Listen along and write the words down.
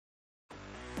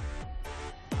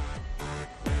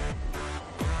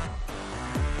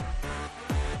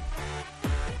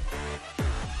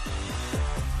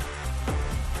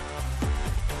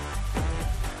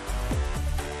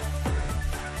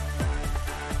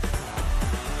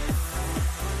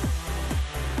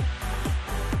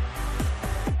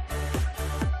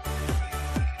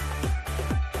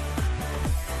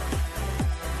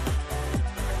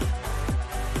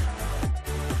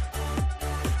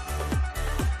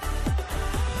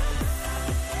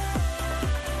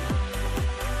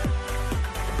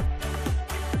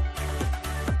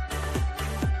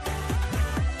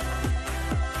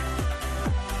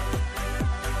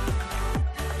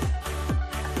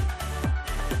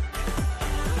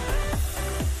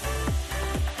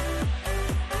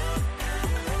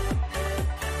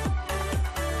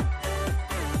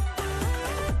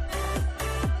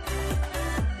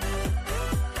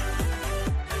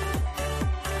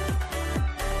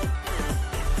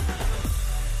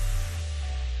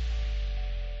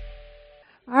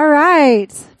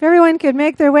right. If everyone could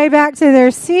make their way back to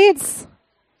their seats.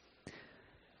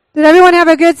 Did everyone have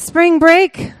a good spring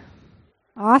break?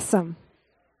 Awesome.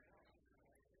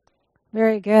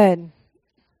 Very good.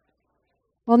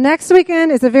 Well, next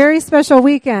weekend is a very special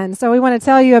weekend, so we want to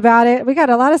tell you about it. We got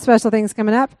a lot of special things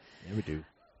coming up. Yeah, we do.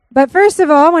 But first of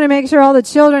all, I want to make sure all the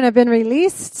children have been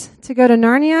released to go to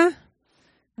Narnia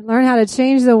and learn how to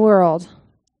change the world.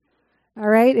 All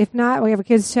right? If not, we have a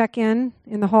kids check-in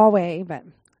the hallway, but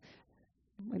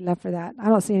we'd love for that. I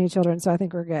don't see any children, so I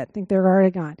think we're good. I think they're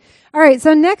already gone. All right,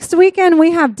 so next weekend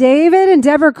we have David and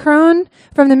Deborah Crone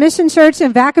from the Mission Church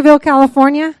in Vacaville,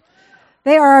 California.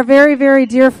 They are our very, very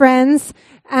dear friends,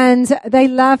 and they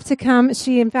love to come.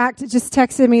 She, in fact, just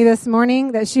texted me this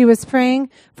morning that she was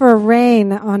praying for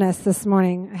rain on us this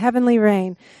morning, heavenly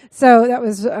rain. So that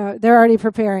was, they're already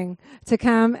preparing to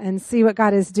come and see what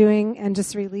God is doing and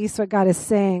just release what God is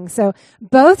saying. So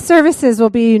both services will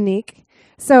be unique.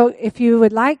 So if you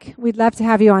would like, we'd love to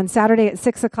have you on Saturday at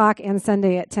 6 o'clock and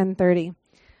Sunday at 10:30.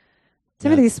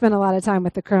 Timothy spent a lot of time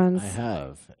with the Crones. I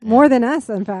have. More than us,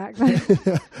 in fact.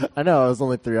 I know. I was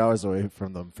only 3 hours away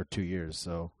from them for 2 years,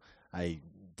 so I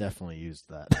definitely used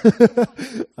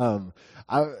that.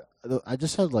 I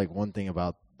just had like one thing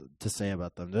to say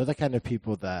about them. They're the kind of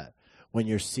people that when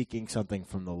you're seeking something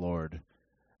from the Lord,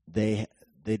 they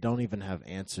don't even have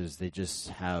answers. They just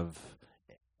have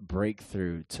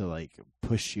breakthrough to like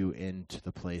push you into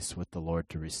the place with the Lord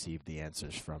to receive the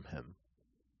answers from Him.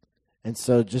 And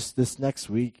so just this next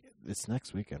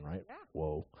weekend, right? Yeah.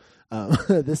 Whoa.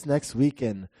 This next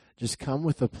weekend, just come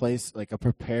with a place, like a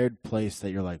prepared place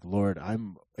that you're like, Lord,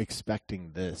 I'm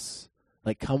expecting this.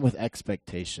 Like, come with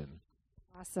expectation.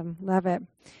 Awesome. Love it.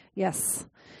 Yes.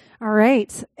 All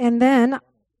right. And then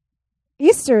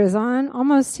Easter is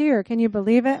almost here. Can you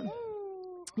believe it?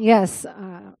 Yes.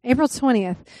 April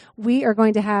 20th, we are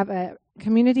going to have a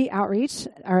community outreach,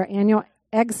 our annual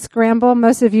Egg Scramble.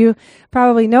 Most of you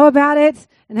probably know about it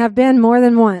and have been more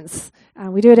than once.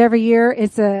 We do it every year.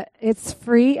 It's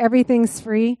free. Everything's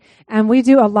free. And we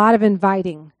do a lot of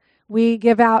inviting. We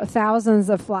give out thousands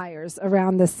of flyers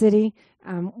around the city.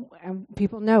 And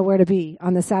people know where to be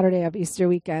on the Saturday of Easter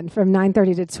weekend from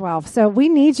 9:30 to 12. So we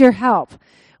need your help.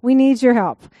 We need your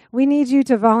help. We need you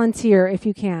to volunteer if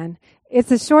you can.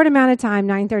 It's a short amount of time,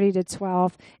 9:30 to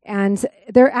 12, and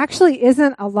there actually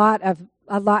isn't a lot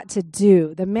to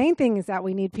do. The main thing is that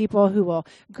we need people who will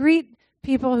greet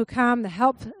people who come to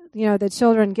help, the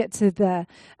children get to the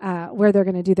where they're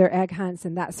going to do their egg hunts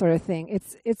and that sort of thing.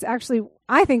 It's actually,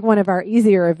 I think, one of our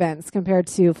easier events compared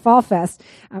to Fall Fest,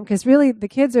 because really the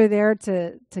kids are there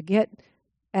to get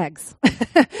eggs.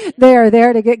 They are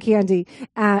there to get candy,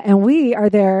 and we are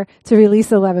there to release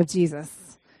the love of Jesus.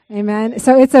 Amen.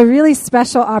 So it's a really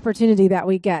special opportunity that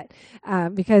we get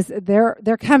because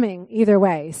they're coming either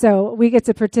way. So we get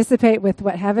to participate with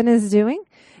what heaven is doing,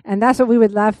 and that's what we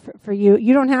would love for you.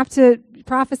 You don't have to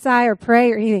prophesy or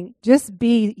pray or anything. Just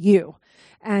be you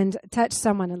and touch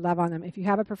someone and love on them. If you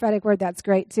have a prophetic word, that's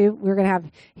great too. We're going to have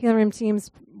healing room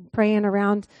teams praying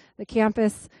around the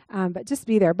campus, but just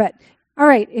be there. But all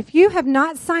right, if you have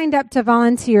not signed up to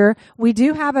volunteer, we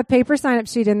do have a paper sign-up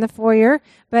sheet in the foyer,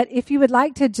 but if you would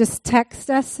like to just text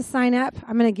us to sign up,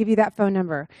 I'm going to give you that phone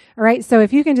number. All right, so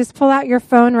if you can just pull out your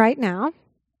phone right now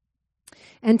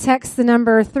and text the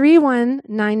number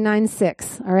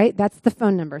 31996. All right, that's the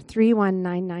phone number,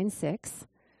 31996.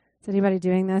 Is anybody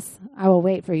doing this? I will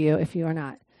wait for you if you are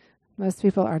not. Most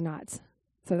people are not.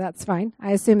 So that's fine.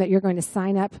 I assume that you're going to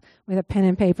sign up with a pen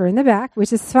and paper in the back,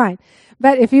 which is fine.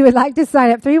 But if you would like to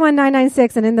sign up,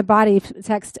 31996, and in the body,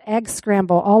 text Egg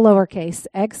Scramble, all lowercase,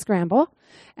 Egg Scramble,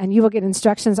 and you will get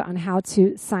instructions on how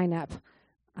to sign up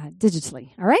digitally.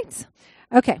 All right?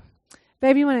 Okay.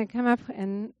 Babe, you want to come up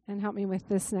and help me with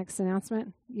this next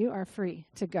announcement? You are free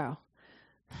to go.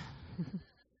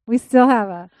 We still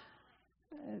have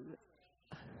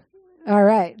all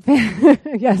right.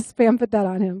 Yes, Pam put that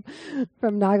on him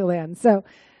from Nagaland. So,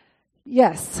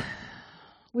 yes,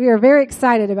 we are very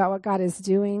excited about what God is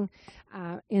doing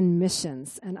in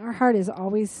missions. And our heart is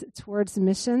always towards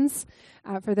missions.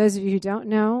 For those of you who don't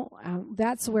know,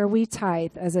 that's where we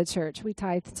tithe as a church. We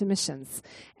tithe to missions.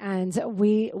 And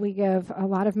we give a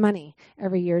lot of money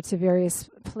every year to various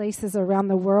places around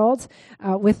the world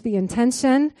with the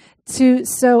intention to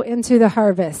sow into the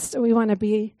harvest. We want to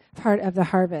be part of the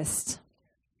harvest.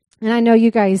 And I know you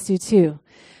guys do too.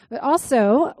 But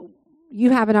also, you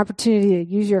have an opportunity to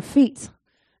use your feet.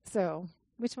 So,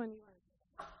 which one do you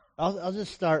want? I'll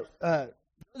just start. Those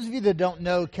of you that don't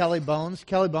know Kelly Bones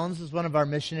is one of our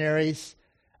missionaries.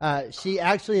 She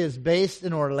actually is based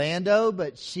in Orlando,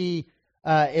 but she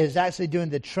is actually doing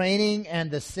the training and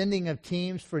the sending of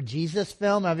teams for Jesus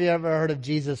Film. Have you ever heard of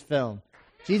Jesus Film?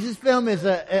 Jesus Film is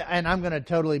and I'm going to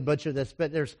totally butcher this,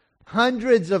 but there's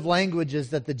hundreds of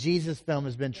languages that the Jesus Film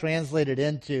has been translated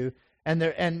into,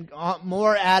 and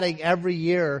more adding every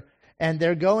year. And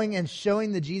they're going and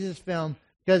showing the Jesus Film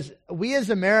because we as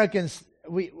Americans,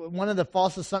 one of the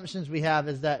false assumptions we have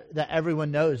is that everyone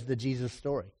knows the Jesus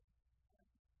story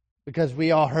because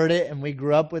we all heard it and we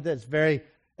grew up with it. It's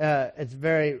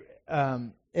very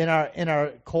in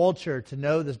our culture to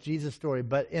know this Jesus story,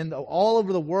 but all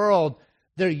over the world,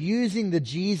 they're using the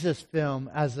Jesus Film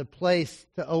as a place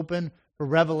to open for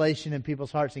revelation in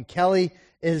people's hearts. And Kelly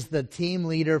is the team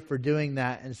leader for doing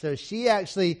that. And so she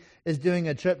actually is doing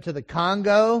a trip to the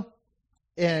Congo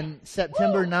in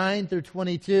September 9 through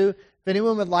 22. If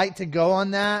anyone would like to go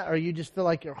on that, or you just feel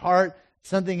like your heart,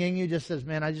 something in you just says,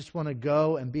 man, I just want to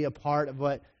go and be a part of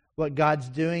what God's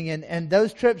doing. And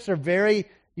those trips are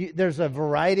there's a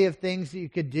variety of things that you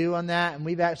could do on that. And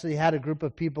we've actually had a group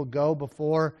of people go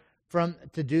before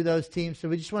to do those teams. So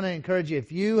we just want to encourage you,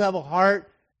 if you have a heart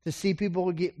to see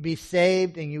people be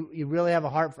saved and you really have a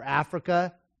heart for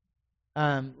Africa,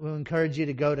 we'll encourage you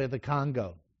to go to the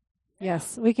Congo.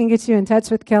 Yes, we can get you in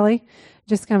touch with Kelly.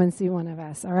 Just come and see one of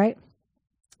us, all right?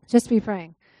 Just be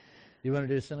praying. You want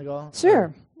to do Senegal?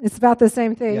 Sure. It's about the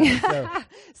same thing. Yeah, so.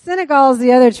 Senegal is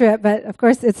the other trip, but of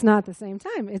course it's not the same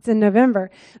time. It's in November.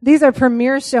 These are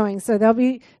premiere showings, so they'll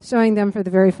be showing them for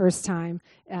the very first time.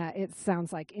 It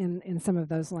sounds like in some of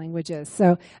those languages.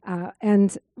 So,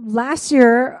 and last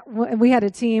year we had a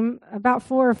team, about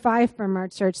 4 or 5 from our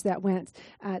church that went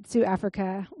to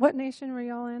Africa. What nation were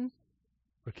y'all in?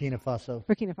 Burkina Faso.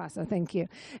 Burkina Faso, thank you.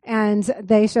 And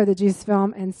they showed the Jesus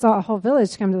Film and saw a whole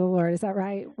village come to the Lord. Is that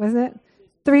right? Wasn't it?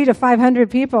 300 to 500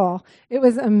 people. It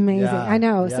was amazing. Yeah, I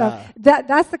know. yeah. So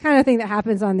that's the kind of thing that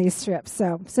happens on these trips.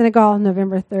 So Senegal,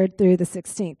 November 3rd through the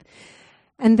 16th.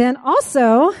 And then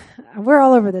also, we're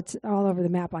all over the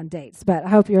map on dates, but I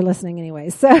hope you're listening anyway.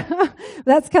 So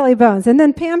that's Kelly Bones. And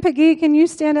then Pam Peggy, can you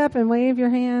stand up and wave your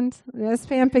hand? Yes,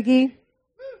 Pam Peggy.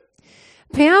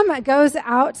 Pam goes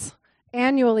out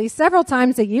annually, several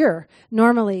times a year,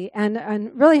 normally.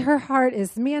 And really her heart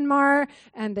is Myanmar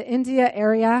and the India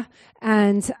area.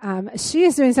 And she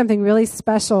is doing something really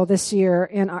special this year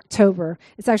in October.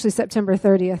 It's actually September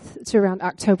 30th to around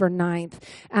October 9th.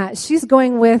 She's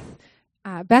going with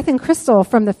Beth and Crystal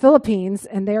from the Philippines,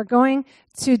 and they're going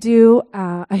to do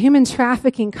a human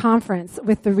trafficking conference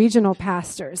with the regional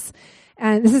pastors.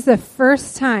 And this is the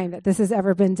first time that this has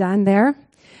ever been done there.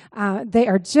 They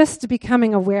are just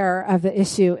becoming aware of the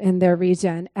issue in their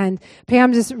region. And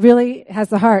Pam just really has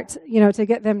the heart, to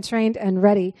get them trained and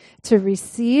ready to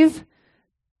receive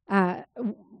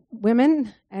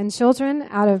women and children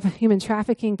out of human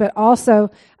trafficking, but also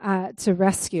to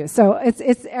rescue. So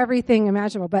it's everything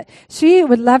imaginable. But she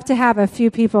would love to have a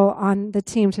few people on the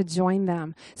team to join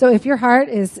them. So if your heart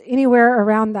is anywhere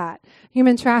around that,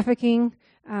 human trafficking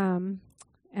and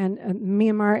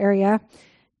Myanmar area,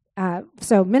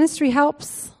 so ministry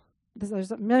helps.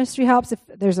 There's ministry helps. If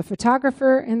there's a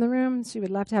photographer in the room, she would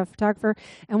love to have a photographer.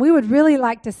 And we would really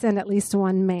like to send at least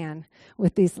one man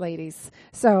with these ladies.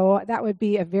 So that would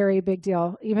be a very big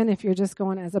deal, even if you're just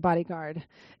going as a bodyguard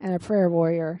and a prayer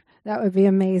warrior. That would be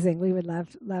amazing. We would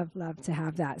love, love, love to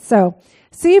have that. So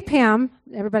see Pam.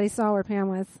 Everybody saw where Pam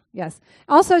was? Yes.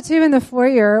 Also, too, in the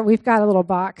foyer, we've got a little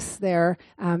box there.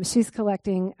 She's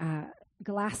collecting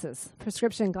glasses,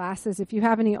 prescription glasses. If you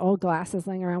have any old glasses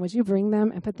laying around, would you bring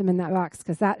them and put them in that box?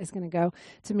 Because that is going to go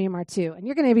to Myanmar too. And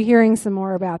you're going to be hearing some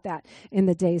more about that in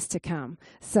the days to come.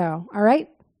 So, all right?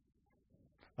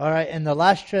 All right, and the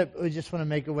last trip we just want to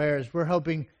make aware is we're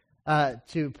hoping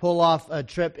to pull off a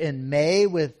trip in May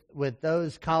with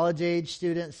those college-age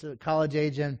students, college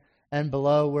age and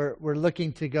below. We're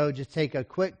looking to go just take a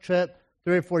quick trip,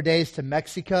 3 or 4 days to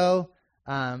Mexico,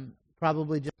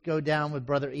 probably just go down with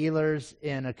Brother Ehlers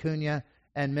in Acuna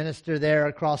and minister there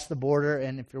across the border.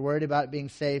 And if you're worried about it being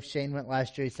safe, Shane went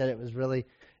last year. He said it was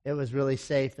really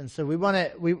safe. And so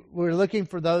we're looking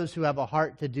for those who have a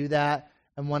heart to do that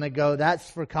and want to go. That's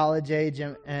for college age.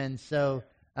 And so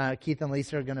Keith and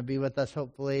Lisa are going to be with us,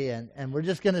 hopefully. And we're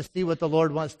just going to see what the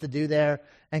Lord wants to do there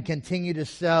and continue to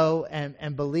sow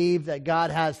and believe that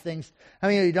God has things. I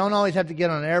mean, you don't always have to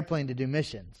get on an airplane to do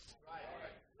missions.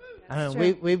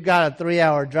 We've got a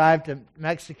 3-hour drive to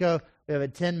Mexico. We have a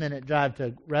 10-minute drive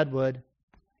to Redwood.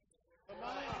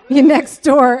 You're next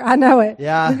door. I know it.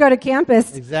 Yeah. We go to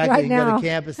campus Exactly. right you now. go to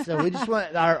campus. So we just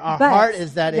want, our heart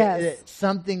is that yes.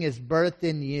 something is birthed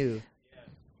in you.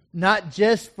 not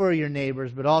just for your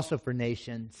neighbors, but also for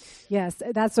nations. Yes,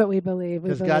 that's what we believe.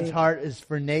 Because God's heart is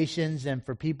for nations and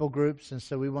for people groups, and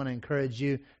so we want to encourage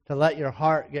you to let your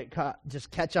heart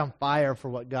just catch on fire for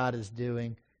what God is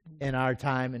doing in our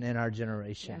time and in our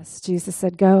generation. Yes, Jesus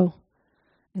said, go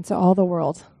into all the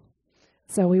world.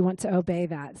 So we want to obey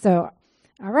that. So,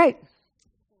 all right.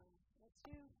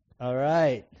 All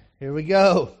right, here we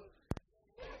go.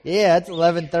 Yeah, it's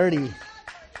 11:30.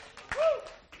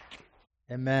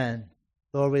 Amen.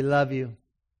 Lord, we love you.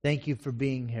 Thank you for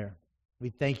being here. We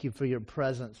thank you for your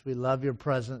presence. We love your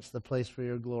presence, the place where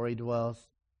your glory dwells.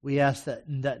 We ask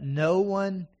that no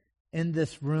one in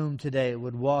this room today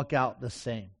would walk out the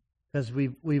same, because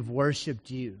we've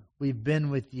worshiped you. We've been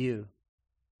with you.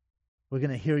 We're going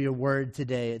to hear your word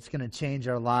today. It's going to change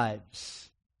our lives.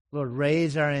 Lord,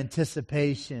 raise our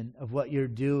anticipation of what you're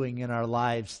doing in our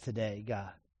lives today,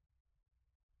 God.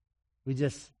 We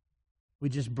just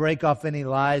break off any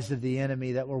lies of the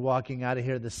enemy that we're walking out of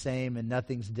here the same and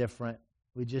nothing's different.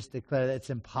 We just declare that it's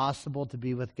impossible to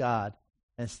be with God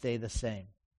and stay the same.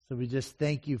 So we just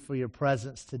thank you for your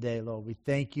presence today, Lord. We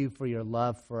thank you for your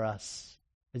love for us.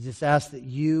 I just ask that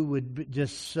you would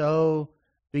just so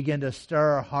begin to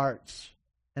stir our hearts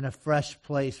in a fresh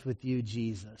place with you,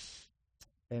 Jesus.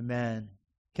 Amen.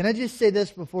 Can I just say this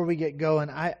before we get going?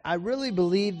 I really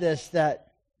believe this,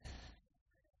 that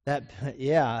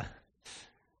yeah,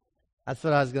 that's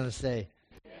what I was going to say.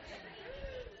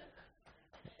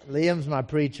 Liam's my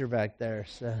preacher back there.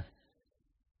 So,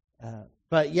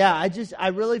 but yeah, I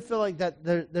really feel like that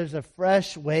there's a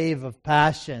fresh wave of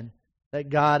passion that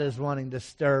God is wanting to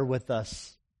stir with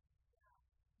us.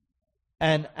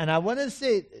 And I want to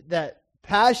say that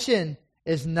passion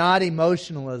is not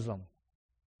emotionalism.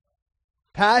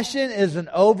 Passion is an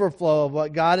overflow of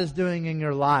what God is doing in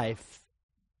your life,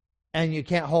 and you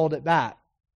can't hold it back.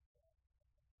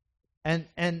 And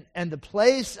the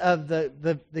place of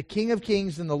the King of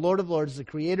Kings and the Lord of Lords, the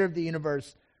Creator of the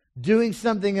universe, doing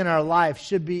something in our life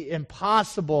should be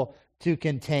impossible to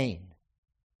contain.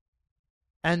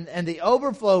 And the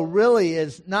overflow really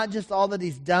is not just all that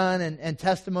He's done and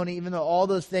testimony, even though all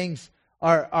those things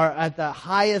are at the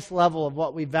highest level of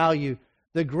what we value.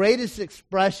 The greatest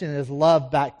expression is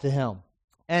love back to Him.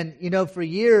 And, for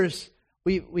years,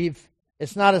 we've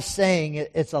it's not a saying,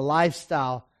 it's a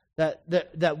lifestyle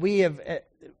that we have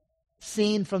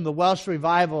seen from the Welsh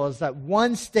revival, is that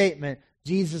one statement,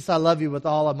 Jesus, I love you with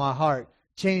all of my heart,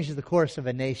 changed the course of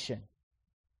a nation.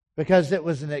 Because it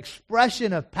was an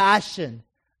expression of passion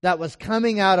that was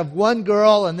coming out of one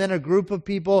girl and then a group of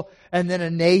people and then a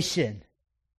nation.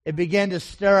 It began to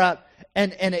stir up.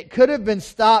 And it could have been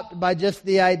stopped by just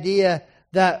the idea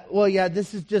that, well, yeah,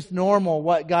 this is just normal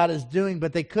what God is doing.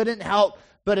 But they couldn't help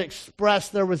but express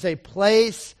there was a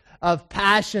place of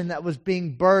passion that was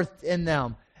being birthed in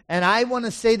them. And I want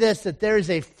to say this, that there is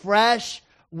a fresh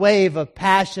wave of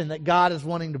passion that God is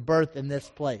wanting to birth in this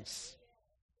place.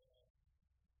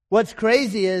 What's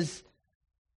crazy is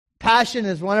passion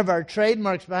is one of our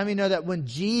trademarks, but I mean, know that when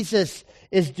Jesus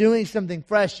is doing something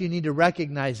fresh, you need to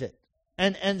recognize it.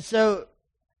 And so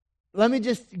let me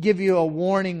just give you a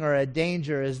warning or a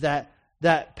danger, is that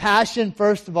passion,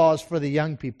 first of all, is for the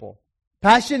young people.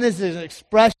 Passion is an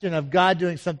expression of God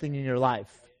doing something in your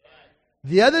life.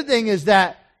 The other thing is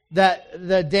that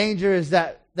the danger is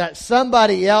that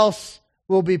somebody else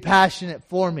will be passionate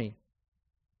for me.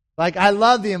 Like, I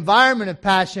love the environment of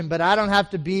passion, but I don't have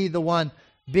to be the one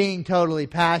being totally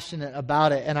passionate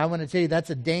about it. And I want to tell you, that's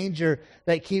a danger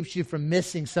that keeps you from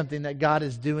missing something that God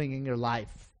is doing in your life.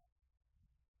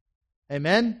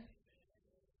 Amen?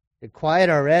 You're quiet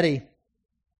already.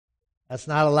 That's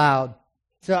not allowed.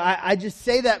 So I just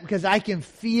say that because I can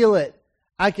feel it.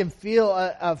 I can feel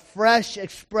a fresh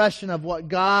expression of what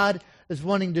God is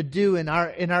wanting to do in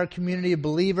our community of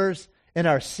believers, in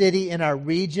our city, in our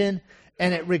region.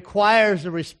 And it requires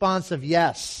a response of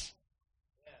yes.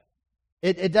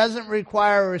 It doesn't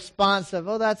require a response of,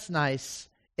 oh, that's nice.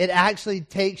 It actually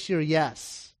takes your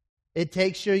yes. It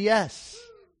takes your yes.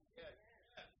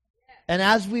 And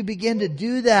as we begin to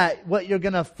do that, what you're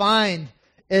going to find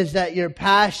is that your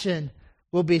passion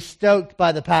will be stoked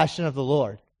by the passion of the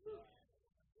Lord.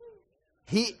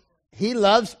 He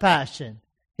loves passion.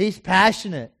 He's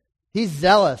passionate. He's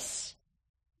zealous.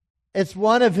 It's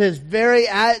one of the very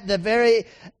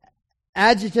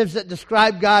adjectives that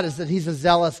describe God is that He's a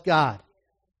zealous God.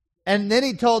 And then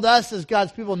He told us as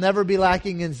God's people, never be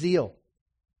lacking in zeal.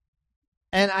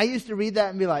 And I used to read that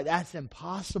and be like, that's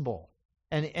impossible.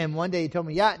 And one day He told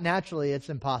me, yeah, naturally it's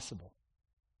impossible.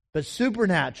 But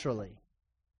supernaturally.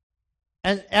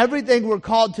 And everything we're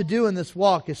called to do in this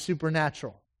walk is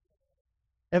supernatural.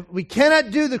 We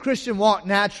cannot do the Christian walk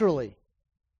naturally.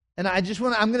 And I'm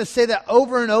going to say that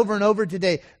over and over and over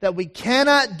today, that we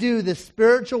cannot do the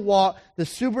spiritual walk, the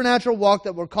supernatural walk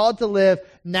that we're called to live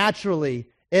naturally.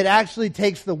 It actually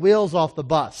takes the wheels off the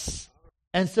bus.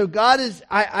 And so God is,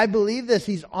 I believe this,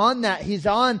 He's on that. He's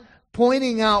on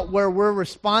pointing out where we're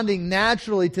responding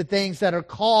naturally to things that are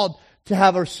called to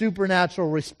have a supernatural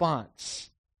response.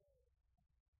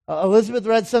 Elizabeth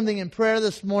read something in prayer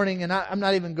this morning, and I'm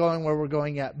not even going where we're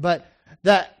going yet, but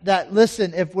that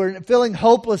listen, if we're feeling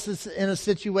hopeless in a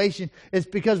situation, it's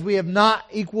because we have not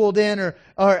equaled in or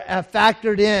have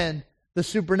factored in the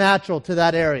supernatural to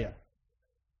that area.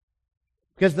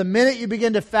 Because the minute you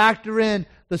begin to factor in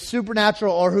the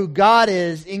supernatural or who God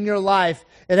is in your life,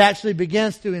 it actually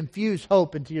begins to infuse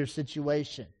hope into your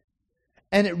situation.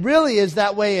 And it really is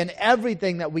that way in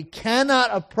everything, that we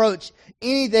cannot approach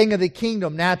anything of the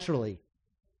kingdom naturally.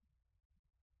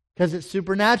 Because it's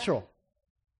supernatural.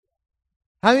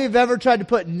 How many have ever tried to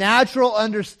put natural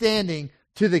understanding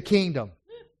to the kingdom?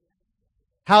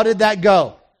 How did that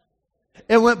go?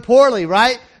 It went poorly,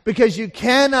 right? Because you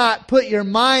cannot put your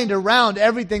mind around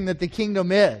everything that the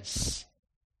kingdom is.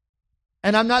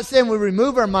 And I'm not saying we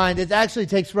remove our mind, it actually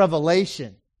takes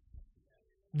revelation.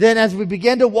 Then as we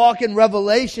begin to walk in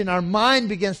revelation, our mind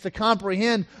begins to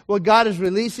comprehend what God is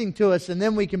releasing to us, and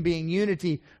then we can be in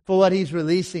unity for what He's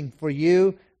releasing for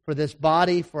you, for this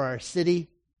body, for our city,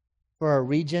 for our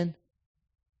region,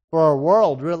 for our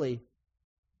world, really.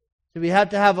 So we have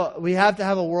to have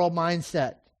a world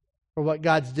mindset for what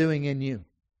God's doing in you.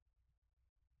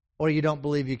 Or you don't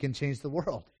believe you can change the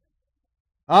world.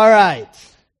 All right.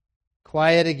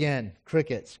 Quiet again.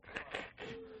 Crickets.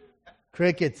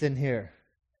 Crickets in here.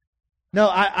 No,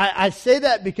 I say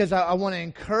that because I want to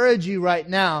encourage you right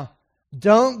now.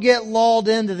 Don't get lulled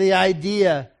into the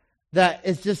idea that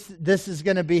it's just, this is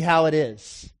going to be how it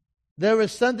is. There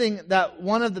was something that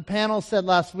one of the panels said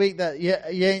last week, that you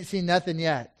ain't seen nothing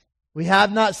yet. We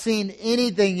have not seen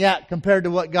anything yet compared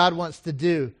to what God wants to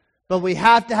do. But we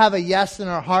have to have a yes in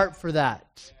our heart for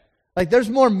that. Like, there's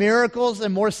more miracles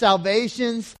and more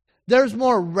salvations. There's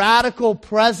more radical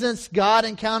presence, God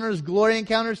encounters, glory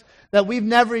encounters that we've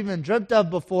never even dreamt of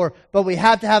before. But we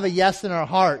have to have a yes in our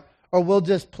heart, or we'll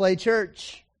just play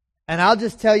church. And I'll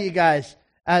just tell you guys,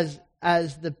 as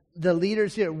the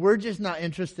leaders here, we're just not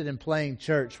interested in playing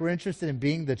church. We're interested in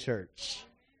being the church.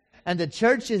 And the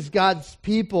church is God's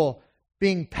people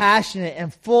being passionate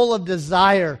and full of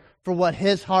desire for what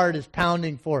His heart is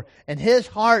pounding for. And His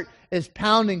heart is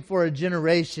pounding for a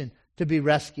generation to be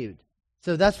rescued.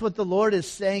 So that's what the Lord is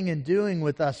saying and doing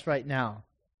with us right now.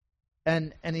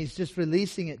 And He's just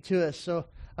releasing it to us. So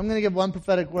I'm going to give one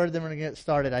prophetic word, then we're going to get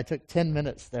started. I took 10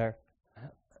 minutes there.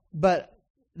 But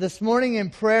this morning in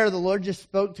prayer, the Lord just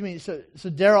spoke to me. So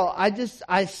Daryl,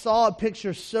 I saw a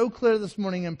picture so clear this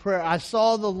morning in prayer. I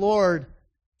saw the Lord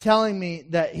telling me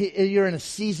that you're in a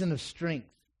season of strength.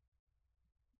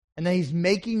 And that He's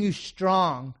making you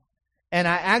strong. And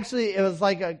it was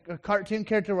like a cartoon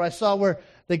character where I saw where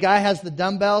the guy has the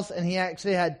dumbbells, and he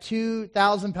actually had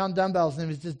 2,000-pound dumbbells, and he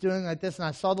was just doing like this. And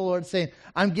I saw the Lord saying,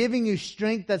 I'm giving you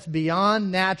strength that's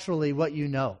beyond naturally what you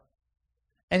know.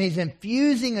 And He's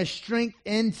infusing a strength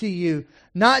into you,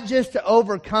 not just to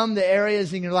overcome the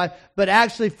areas in your life, but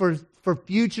actually for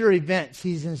future events.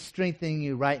 He's strengthening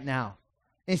you right now.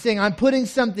 And He's saying, I'm putting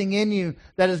something in you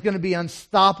that is going to be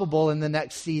unstoppable in the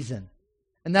next season.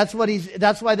 And that's why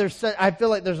I feel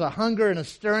like there's a hunger and a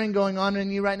stirring going on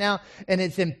in you right now, and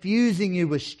it's infusing you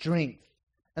with strength.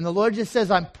 And the Lord just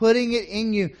says, I'm putting it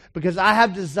in you because I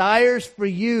have desires for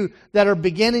you that are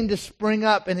beginning to spring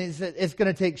up, and it's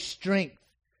going to take strength,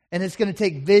 and it's going to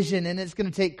take vision, and it's going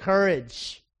to take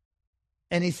courage.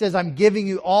 And He says, I'm giving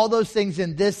you all those things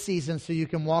in this season so you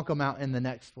can walk them out in the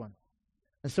next one.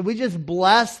 And so we just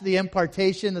bless the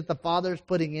impartation that the Father is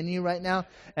putting in you right now.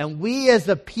 And we as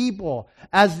a people,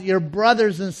 as your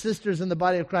brothers and sisters in the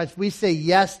body of Christ, we say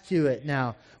yes to it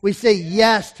now. We say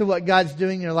yes to what God's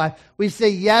doing in your life. We say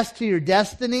yes to your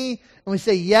destiny, and we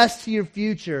say yes to your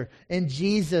future. In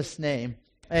Jesus' name,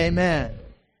 amen.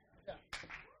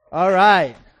 All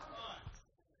right.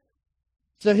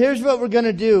 So here's what we're going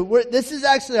to do. This is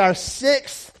actually our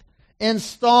 6th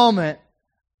installment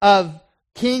of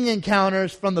King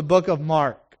Encounters from the book of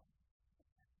Mark.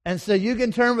 And so you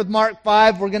can turn with Mark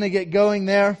 5. We're going to get going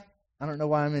there. I don't know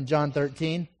why I'm in John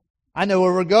 13. I know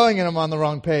where we're going and I'm on the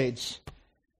wrong page.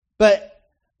 But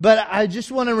I just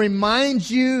want to remind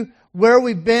you where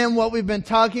we've been. What we've been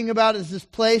talking about is this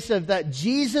place of that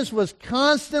Jesus was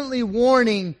constantly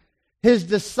warning His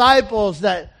disciples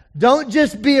that don't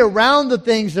just be around the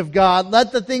things of God.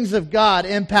 Let the things of God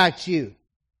impact you.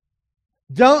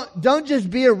 Don't just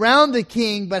be around the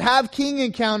king, but have king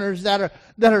encounters that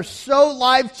are so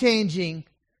life-changing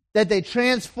that they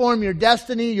transform your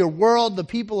destiny, your world, the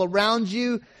people around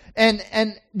you.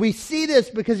 And we see this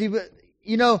because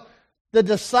the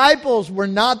disciples were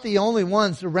not the only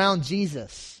ones around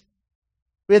Jesus.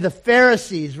 We had the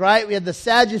Pharisees, right? We had the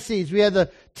Sadducees. We had the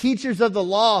teachers of the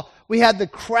law. We had the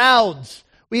crowds.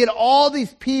 We had all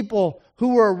these people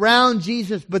who were around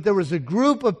Jesus, but there was a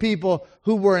group of people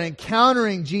who were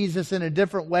encountering Jesus in a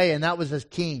different way, and that was as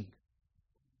king.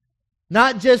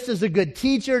 Not just as a good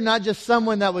teacher, not just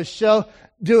someone that was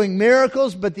doing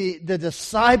miracles, but the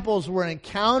disciples were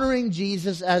encountering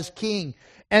Jesus as king.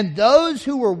 And those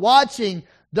who were watching,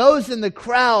 those in the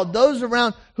crowd, those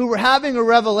around who were having a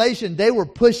revelation, they were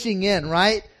pushing in,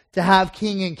 right, to have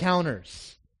king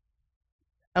encounters.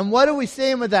 And what are we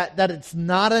saying with that? That it's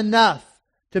not enough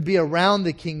to be around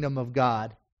the kingdom of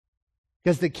God.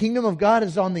 Because the kingdom of God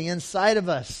is on the inside of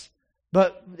us.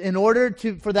 But in order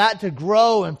for that to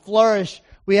grow and flourish,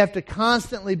 we have to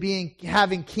constantly be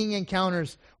having king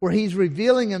encounters where He's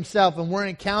revealing Himself and we're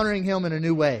encountering Him in a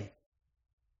new way.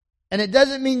 And it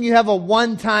doesn't mean you have a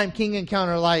one-time king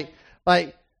encounter like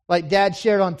Dad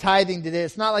shared on tithing today.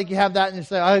 It's not like you have that and you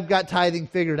say, I've got tithing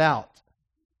figured out.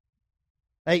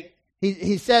 Like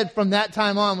he said from that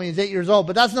time on when he's 8 years old,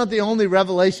 but that's not the only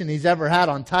revelation he's ever had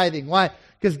on tithing. Why?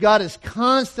 Because God is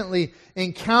constantly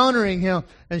encountering him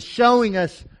and showing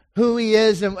us who He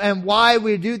is and why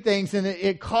we do things, and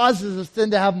it causes us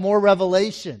then to have more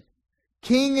revelation.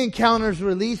 King encounters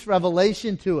release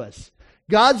revelation to us.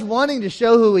 God's wanting to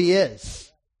show who He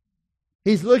is.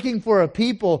 He's looking for a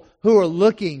people who are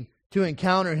looking to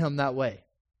encounter Him that way.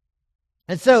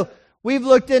 And so we've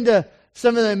looked into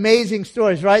some of the amazing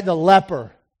stories, right? The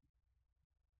leper.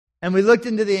 And we looked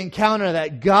into the encounter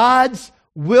that God's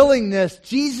willingness,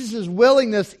 Jesus'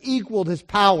 willingness equaled His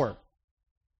power.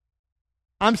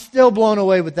 I'm still blown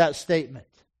away with that statement.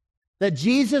 That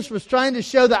Jesus was trying to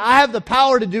show that I have the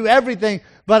power to do everything,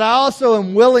 but I also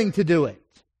am willing to do it.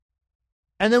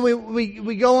 And then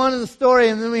we go on in the story,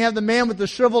 and then we have the man with the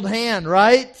shriveled hand,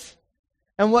 right?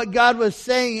 And what God was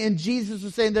saying, and Jesus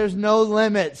was saying, there's no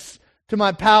limits to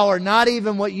my power. Not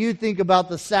even what you think about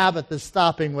the Sabbath is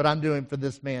stopping what I'm doing for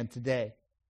this man today.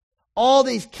 All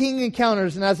these king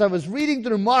encounters, and as I was reading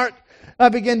through Mark, I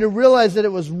began to realize that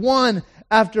it was one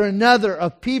after another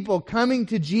of people coming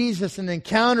to Jesus and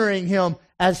encountering Him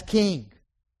as king.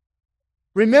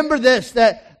 Remember this,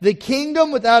 that the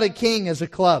kingdom without a king is a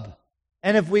club.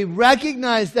 And if we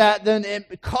recognize that, then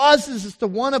it causes us to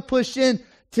want to push in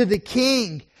to the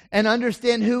king and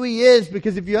understand who He is.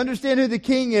 Because if you understand who the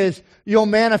king is, you'll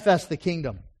manifest the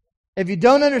kingdom. If you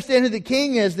don't understand who the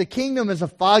king is, the kingdom is a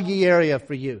foggy area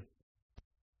for you.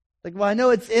 Like, well, I know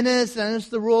it's in us and it's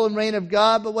the rule and reign of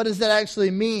God, but what does that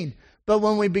actually mean? But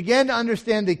when we begin to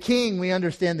understand the king, we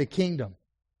understand the kingdom.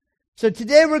 So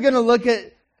today we're going to look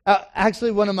at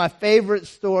actually one of my favorite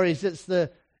stories. It's the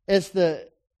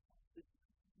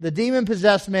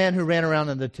demon-possessed man who ran around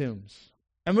in the tombs.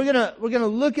 And we're gonna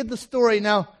look at the story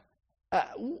now.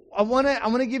 I want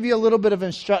to give you a little bit of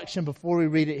instruction before we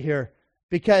read it here,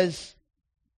 because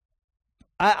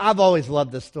I've always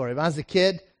loved this story. When I was a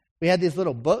kid, we had these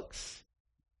little books.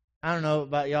 I don't know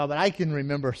about y'all, but I can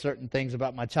remember certain things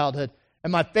about my childhood.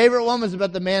 And my favorite one was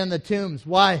about the man in the tombs.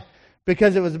 Why?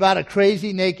 Because it was about a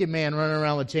crazy naked man running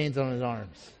around with chains on his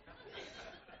arms.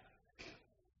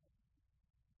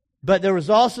 But there was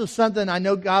also something I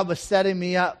know God was setting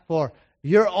me up for.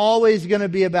 You're always going to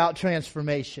be about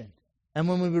transformation. And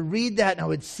when we would read that and I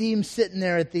would see him sitting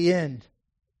there at the end,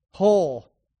 whole,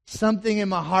 something in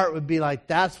my heart would be like,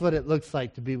 that's what it looks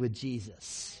like to be with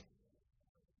Jesus.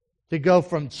 To go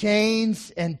from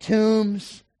chains and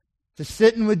tombs to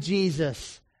sitting with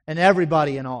Jesus and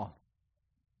everybody in awe.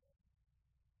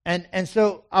 And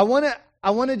so I want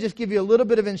to just give you a little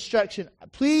bit of instruction.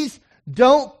 Please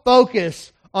don't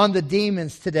focus on the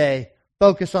demons today.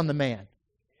 Focus on the man.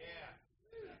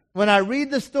 When I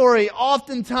read the story,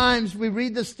 oftentimes we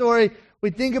read the story,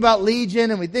 we think about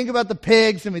Legion and we think about the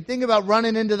pigs and we think about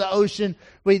running into the ocean.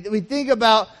 We think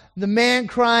about the man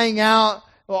crying out,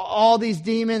 all these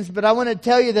demons. But I want to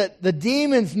tell you that the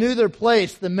demons knew their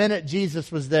place the minute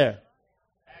Jesus was there.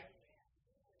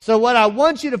 So what I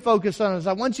want you to focus on is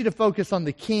I want you to focus on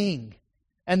the king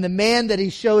and the man that He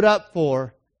showed up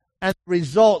for and the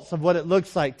results of what it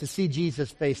looks like to see Jesus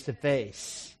face to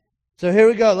face. So here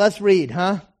we go. Let's read,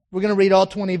 huh? We're going to read all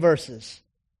 20 verses.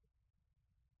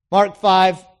 Mark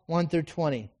 5, 1 through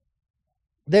 20.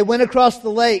 They went across the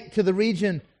lake to the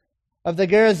region of the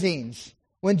Gerasenes.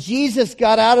 When Jesus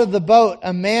got out of the boat,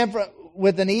 a man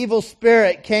with an evil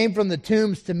spirit came from the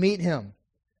tombs to meet Him.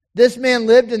 This man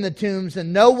lived in the tombs,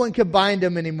 and no one could bind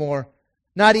him anymore,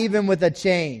 not even with a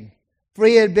chain. For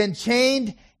he had been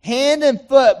chained hand and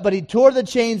foot, but he tore the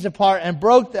chains apart and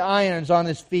broke the irons on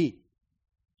his feet.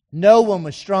 No one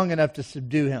was strong enough to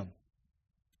subdue him.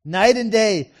 Night and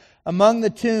day, among the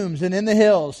tombs and in the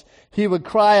hills, he would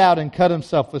cry out and cut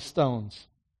himself with stones.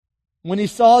 When he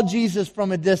saw Jesus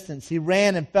from a distance, he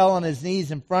ran and fell on his knees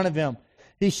in front of him.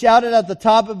 He shouted at the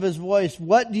top of his voice,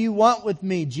 "What do you want with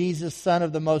me, Jesus, Son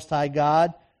of the Most High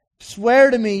God?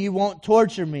 Swear to me you won't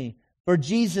torture me." For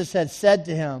Jesus had said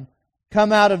to him,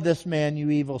 "Come out of this man, you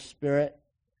evil spirit."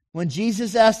 When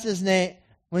Jesus asked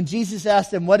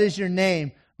him, "What is your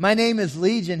name?" "My name is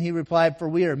Legion," he replied, "for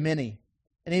we are many."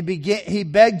 And he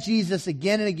begged Jesus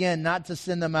again and again not to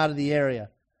send them out of the area.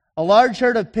 A large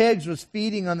herd of pigs was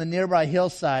feeding on the nearby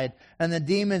hillside, and the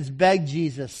demons begged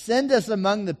Jesus, "Send us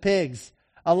among the pigs.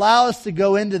 Allow us to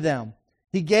go into them."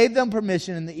 He gave them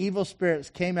permission, and the evil spirits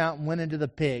came out and went into the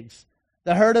pigs.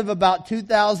 The herd of about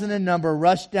 2,000 in number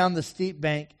rushed down the steep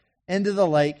bank into the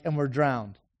lake and were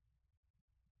drowned.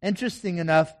 Interesting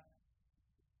enough,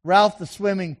 Ralph the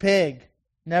swimming pig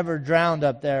never drowned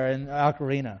up there in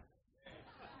Ocarina.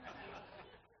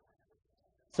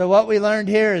 So what we learned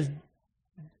here is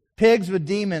pigs with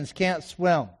demons can't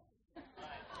swim.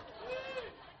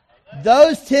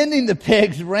 Those tending the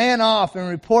pigs ran off and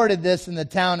reported this in the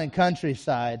town and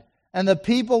countryside, and the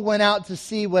people went out to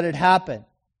see what had happened.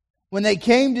 When they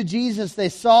came to Jesus, they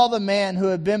saw the man who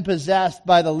had been possessed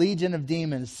by the legion of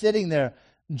demons sitting there,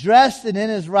 dressed and in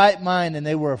his right mind, and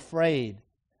they were afraid.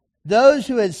 Those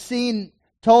who had seen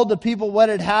told the people what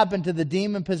had happened to the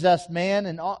demon-possessed man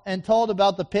and told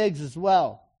about the pigs as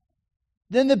well.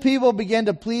 Then the people began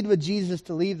to plead with Jesus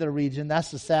to leave their region.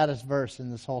 That's the saddest verse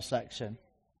in this whole section.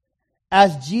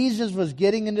 As Jesus was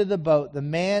getting into the boat, the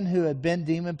man who had been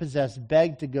demon-possessed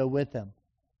begged to go with him.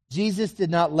 Jesus did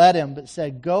not let him, but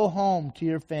said, "Go home to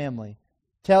your family.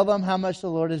 Tell them how much the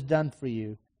Lord has done for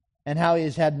you and how he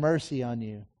has had mercy on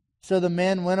you." So the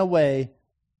man went away,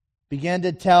 began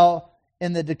to tell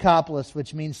in the Decapolis,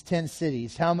 which means 10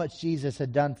 cities, how much Jesus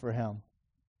had done for him.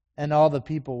 And all the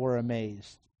people were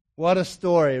amazed. What a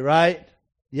story, right?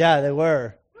 Yeah, they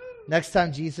were. Next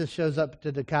time Jesus shows up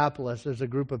to Decapolis, there's a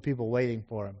group of people waiting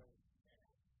for him.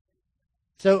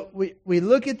 So we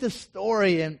look at the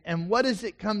story, and what does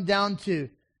it come down to?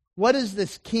 What does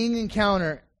this king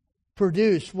encounter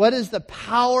produce? What is the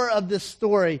power of this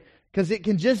story? Because it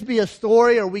can just be a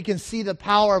story, or we can see the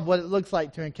power of what it looks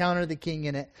like to encounter the king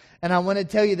in it. And I want to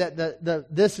tell you that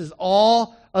this is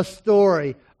all a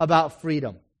story about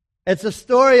freedom. It's a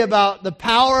story about the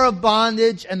power of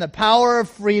bondage and the power of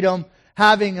freedom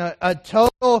having a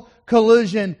total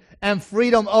collision, and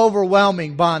freedom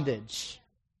overwhelming bondage.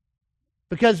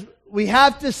 Because we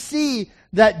have to see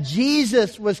that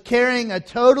Jesus was carrying a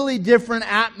totally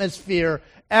different atmosphere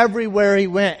everywhere he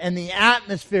went. And the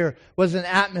atmosphere was an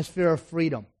atmosphere of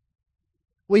freedom.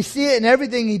 We see it in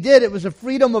everything he did. It was a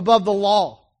freedom above the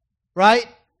law, right?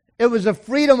 It was a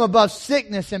freedom above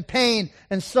sickness and pain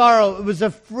and sorrow. It was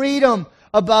a freedom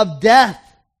above death.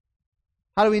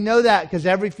 How do we know that? Because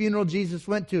every funeral Jesus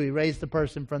went to, he raised the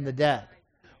person from the dead.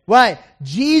 Why?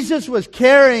 Jesus was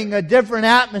carrying a different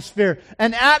atmosphere,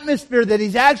 an atmosphere that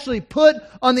he's actually put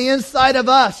on the inside of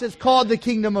us. It's called the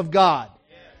kingdom of God.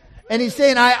 And he's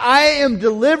saying, I am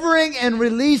delivering and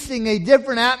releasing a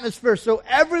different atmosphere. So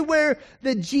everywhere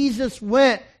that Jesus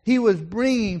went, he was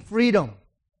bringing freedom.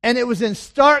 And it was in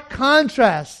stark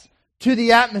contrast to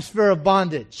the atmosphere of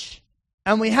bondage.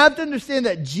 And we have to understand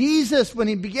that Jesus, when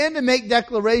he began to make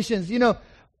declarations,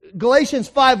 Galatians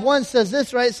 5:1 says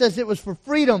this, right? It says it was for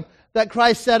freedom that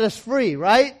Christ set us free,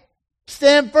 right?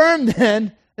 Stand firm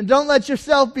then, and don't let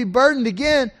yourself be burdened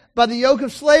again by the yoke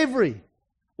of slavery.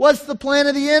 What's the plan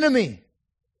of the enemy?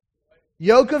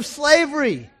 Yoke of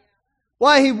slavery.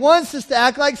 Why? He wants us to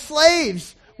act like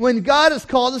slaves when God has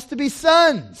called us to be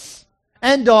sons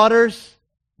and daughters.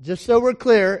 Just so we're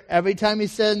clear, every time he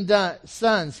said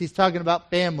sons, he's talking about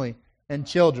family and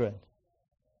children.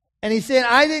 And he's saying,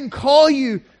 I didn't call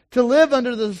you to live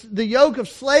under the yoke of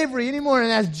slavery anymore.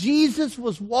 And as Jesus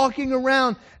was walking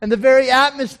around and the very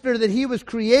atmosphere that he was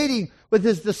creating with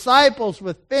his disciples,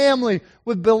 with family,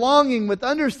 with belonging, with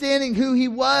understanding who he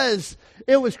was,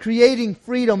 it was creating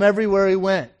freedom everywhere he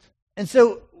went. And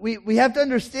so we have to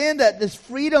understand that this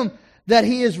freedom that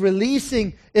he is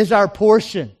releasing is our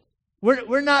portion.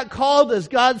 We're not called as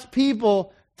God's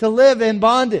people to live in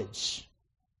bondage.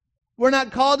 We're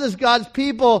not called as God's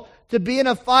people to be in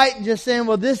a fight and just saying,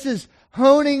 well, this is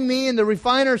honing me in the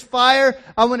refiner's fire.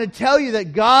 I want to tell you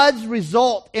that God's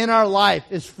result in our life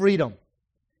is freedom.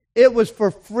 It was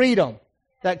for freedom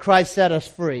that Christ set us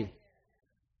free.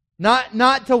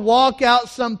 Not to walk out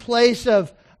some place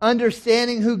of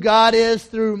understanding who God is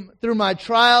through my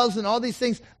trials and all these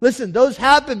things. Listen, those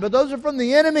happen, but those are from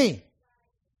the enemy.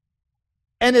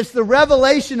 And it's the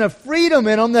revelation of freedom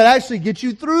in them that actually gets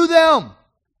you through them.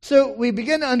 So we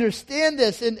begin to understand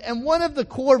this. And one of the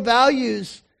core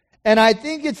values, and I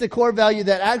think it's a core value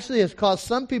that actually has caused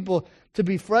some people to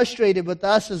be frustrated with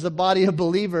us as a body of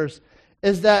believers,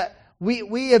 is that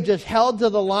we have just held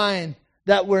to the line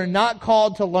that we're not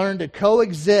called to learn to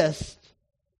coexist,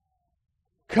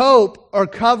 cope, or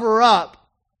cover up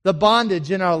the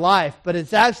bondage in our life, but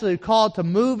it's actually called to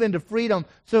move into freedom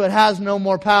so it has no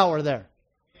more power there.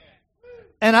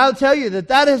 And I'll tell you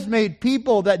that has made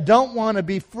people that don't want to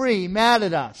be free mad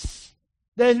at us.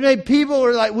 That has made people who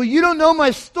are like, well, you don't know my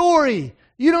story.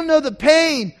 You don't know the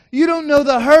pain. You don't know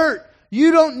the hurt.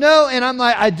 You don't know. And I'm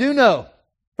like, I do know.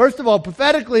 First of all,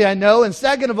 prophetically I know. And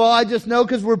second of all, I just know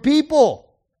because we're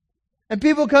people. And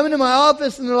people come into my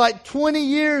office and they're like, 20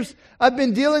 years I've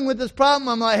been dealing with this problem.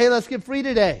 I'm like, hey, let's get free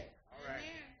today. Right.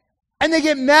 And they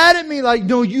get mad at me like,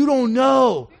 no, you don't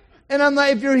know. And I'm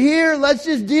like, if you're here, let's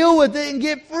just deal with it and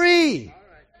get free.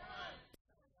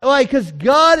 Like, because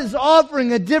God is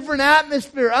offering a different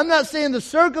atmosphere. I'm not saying the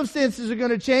circumstances are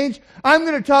going to change. I'm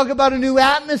going to talk about a new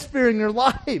atmosphere in your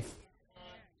life.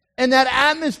 And that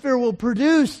atmosphere will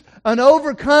produce an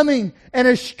overcoming and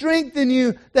a strength in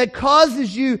you that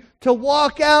causes you to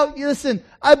walk out. Listen,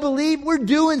 I believe we're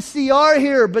doing CR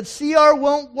here, but CR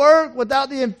won't work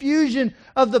without the infusion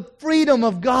of the freedom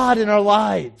of God in our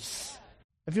lives.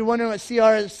 If you're wondering what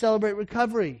CR is, Celebrate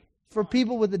Recovery. For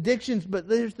people with addictions, but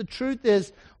there's the truth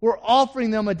is, we're offering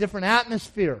them a different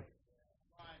atmosphere.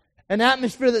 An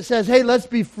atmosphere that says, hey, let's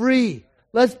be free.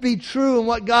 Let's be true in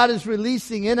what God is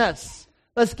releasing in us.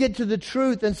 Let's get to the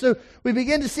truth. And so we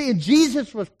begin to see, and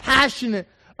Jesus was passionate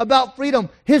about freedom.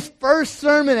 His first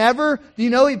sermon ever, do you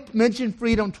know he mentioned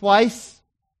freedom twice?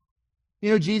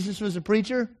 You know Jesus was a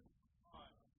preacher?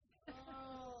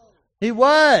 He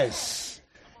was.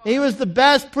 He was the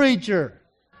best preacher.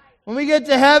 When we get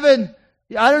to heaven,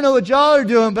 I don't know what y'all are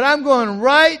doing, but I'm going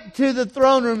right to the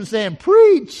throne room saying,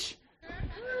 preach.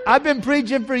 I've been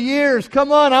preaching for years.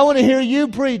 Come on, I want to hear you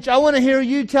preach. I want to hear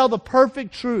you tell the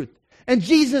perfect truth. And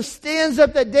Jesus stands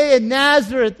up that day in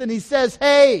Nazareth and he says,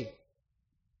 hey,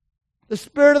 the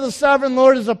Spirit of the Sovereign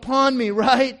Lord is upon me,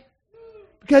 right?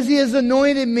 Because he has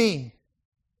anointed me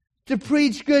to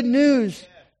preach good news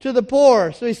to the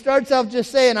poor. So he starts off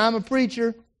just saying, I'm a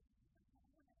preacher.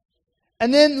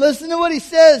 And then listen to what he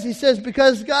says. He says,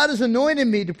 because God has anointed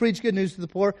me to preach good news to the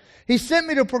poor, he sent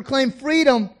me to proclaim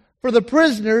freedom for the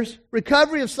prisoners,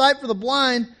 recovery of sight for the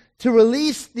blind, to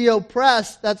release the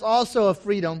oppressed. That's also a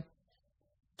freedom.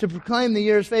 To proclaim the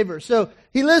year's favor. So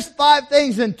he lists 5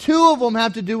 things and 2 of them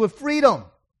have to do with freedom.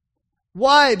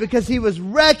 Why? Because he was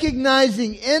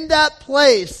recognizing in that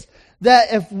place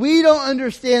that if we don't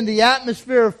understand the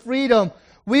atmosphere of freedom,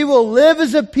 we will live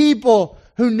as a people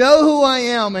who know who I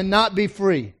am and not be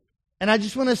free. And I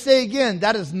just want to say again,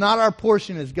 that is not our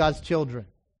portion as God's children.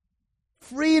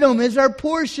 Freedom is our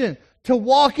portion. To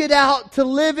walk it out, to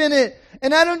live in it.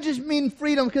 And I don't just mean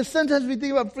freedom, because sometimes we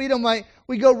think about freedom like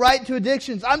we go right to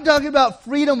addictions. I'm talking about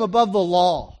freedom above the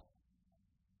law.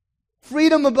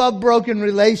 Freedom above broken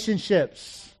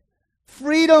relationships.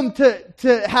 Freedom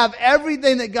to have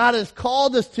everything that God has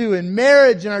called us to in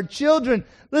marriage and our children.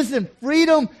 Listen,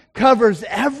 freedom covers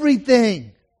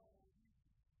everything.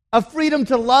 A freedom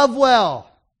to love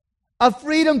well. A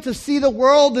freedom to see the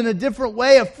world in a different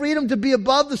way. A freedom to be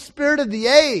above the spirit of the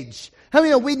age. How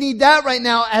many know we need that right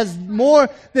now as more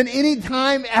than any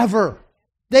time ever?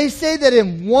 They say that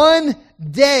in one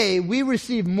day we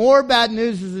receive more bad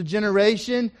news as a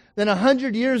generation than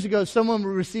 100 years ago someone would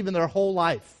receive in their whole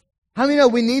life. How many know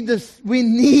we need this? We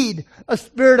need a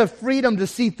spirit of freedom to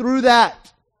see through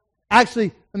that.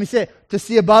 Actually, let me say it, to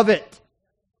see above it.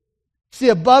 See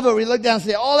above it, we look down and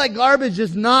say, all that garbage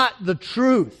is not the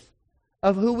truth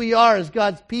of who we are as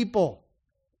God's people.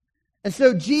 And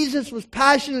so Jesus was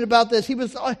passionate about this. He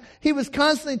was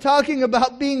constantly talking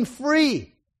about being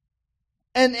free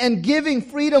and giving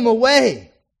freedom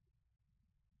away.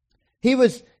 He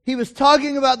was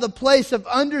talking about the place of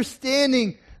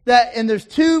understanding that, and there's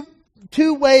two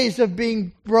ways of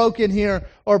being broken here,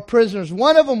 or prisoners.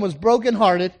 One of them was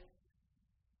brokenhearted,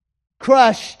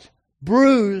 crushed,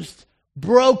 bruised,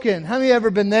 broken. How many have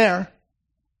ever been there?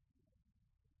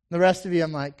 The rest of you,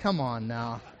 I'm like, come on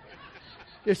now.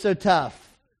 You're so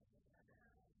tough.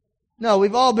 No,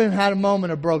 we've all had a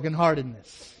moment of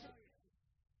brokenheartedness.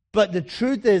 But the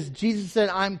truth is, Jesus said,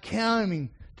 I'm coming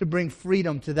to bring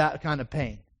freedom to that kind of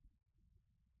pain.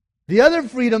 The other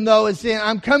freedom, though, is saying,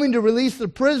 I'm coming to release the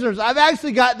prisoners. I've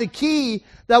actually got the key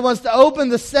that wants to open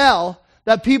the cell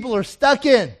that people are stuck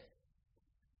in.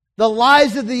 The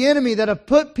lies of the enemy that have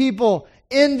put people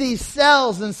in these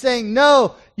cells and saying,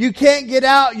 no, you can't get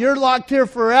out. You're locked here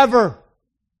forever.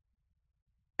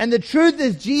 And the truth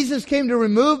is, Jesus came to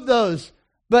remove those.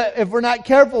 But if we're not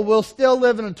careful, we'll still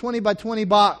live in a 20 by 20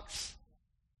 box.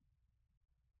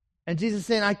 And Jesus is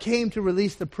saying, I came to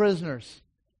release the prisoners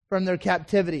from their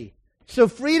captivity. So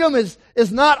freedom is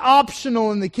not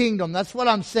optional in the kingdom. That's what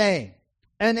I'm saying.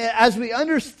 And as we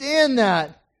understand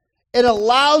that, it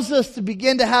allows us to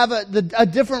begin to have a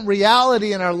different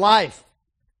reality in our life.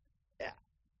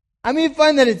 I mean,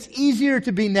 find that it's easier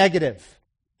to be negative.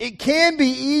 It can be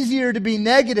easier to be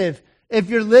negative if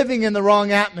you're living in the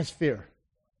wrong atmosphere.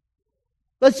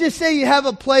 Let's just say you have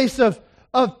a place of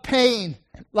pain.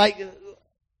 Like,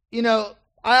 you know,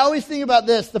 I always think about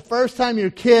this, the first time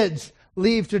your kids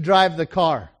leave to drive the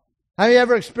car. Have you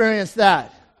ever experienced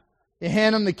that? You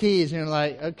hand them the keys and you're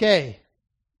like, okay,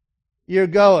 you're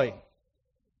going.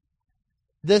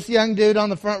 This young dude on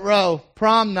the front row,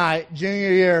 prom night,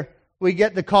 junior year, we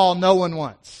get the call no one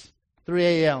wants. 3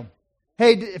 a.m.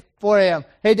 Hey, 4 a.m.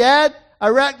 Hey, Dad, I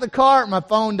wrecked the car. My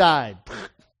phone died.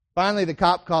 Finally, the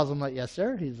cop calls him like, yes,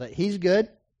 sir. He's like, he's good.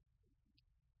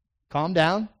 Calm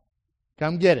down.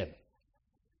 Come get him.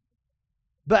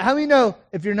 But how many know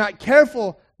if you're not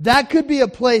careful, that could be a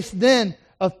place then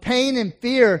of pain and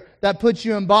fear that puts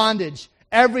you in bondage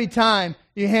every time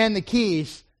you hand the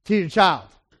keys to your child.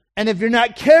 And if you're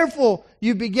not careful,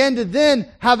 you begin to then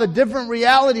have a different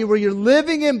reality where you're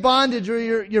living in bondage, or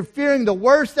you're fearing the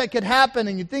worst that could happen,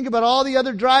 and you think about all the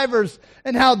other drivers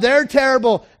and how they're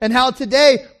terrible, and how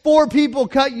today 4 people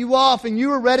cut you off and you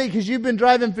were ready because you've been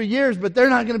driving for years, but they're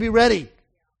not going to be ready.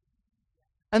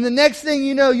 And the next thing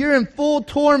you know, you're in full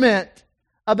torment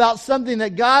about something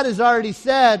that God has already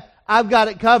said, I've got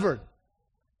it covered.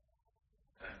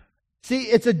 See,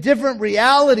 it's a different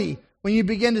reality when you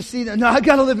begin to see that, no, I've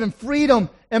got to live in freedom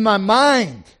in my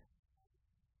mind.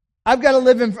 I've got to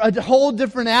live in a whole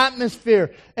different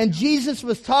atmosphere. And Jesus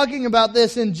was talking about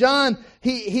this in John.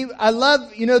 I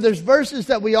love, you know, there's verses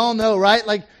that we all know, right?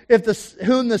 Like,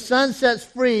 whom the Son sets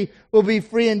free will be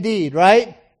free indeed,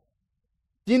 right?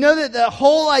 Do you know that the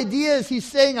whole idea is he's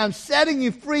saying, I'm setting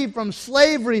you free from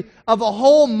slavery of a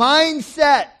whole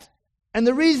mindset. And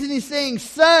the reason he's saying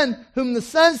Son, whom the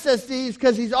Son sets free, is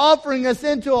because he's offering us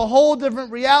into a whole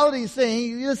different reality. He's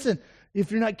saying, listen,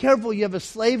 if you're not careful, you have a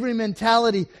slavery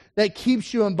mentality that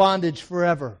keeps you in bondage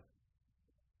forever.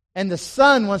 And the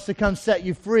Son wants to come set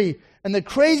you free. And the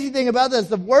crazy thing about this,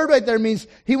 the word right there means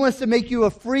he wants to make you a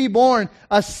freeborn,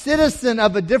 a citizen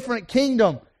of a different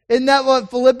kingdom. Isn't that what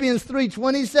Philippians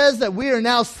 3:20 says? That we are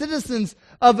now citizens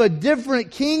of a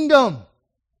different kingdom.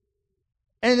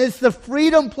 And it's the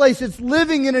freedom place. It's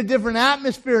living in a different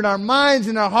atmosphere in our minds,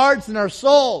 in our hearts, in our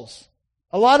souls.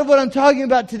 A lot of what I'm talking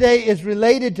about today is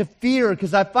related to fear,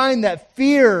 because I find that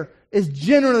fear is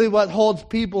generally what holds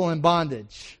people in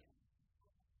bondage.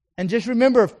 And just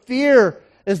remember, fear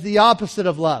is the opposite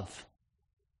of love.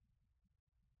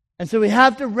 And so we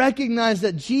have to recognize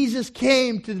that Jesus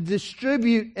came to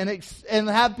distribute and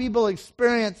have people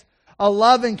experience a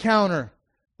love encounter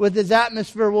with His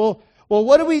atmosphere. Well,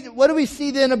 what do we see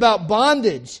then about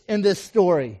bondage in this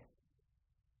story?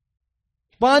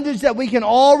 Bondage that we can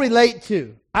all relate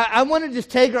to. I want to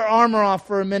just take our armor off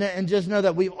for a minute and just know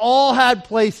that we've all had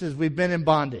places we've been in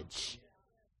bondage.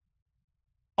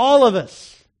 All of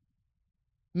us.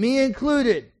 Me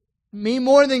included. Me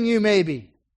more than you maybe.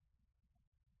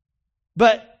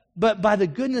 But by the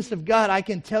goodness of God, I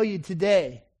can tell you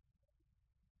today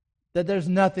that there's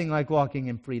nothing like walking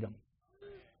in freedom.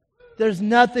 There's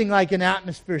nothing like an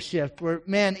atmosphere shift where,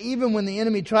 man, even when the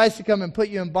enemy tries to come and put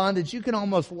you in bondage, you can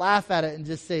almost laugh at it and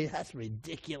just say, that's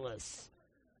ridiculous.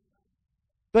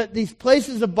 But these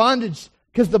places of bondage,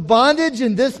 because the bondage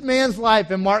in this man's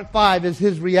life in Mark 5 is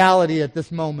his reality at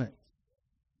this moment.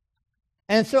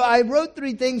 And so I wrote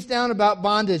 3 things down about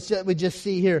bondage that we just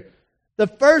see here. The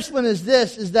first one is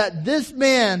this, is that this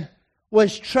man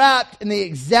was trapped in the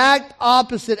exact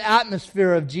opposite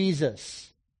atmosphere of Jesus.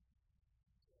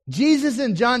 Jesus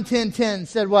in John 10:10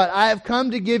 said what? I have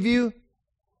come to give you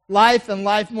life and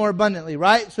life more abundantly,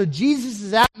 right? So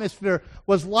Jesus' atmosphere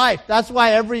was life. That's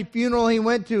why every funeral he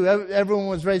went to, everyone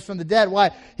was raised from the dead. Why?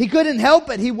 He couldn't help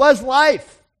it. He was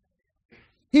life.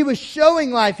 He was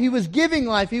showing life. He was giving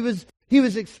life. He was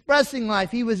expressing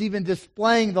life. He was even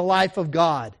displaying the life of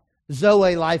God.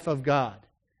 Zoe, life of God.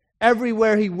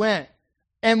 Everywhere he went.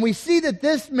 And we see that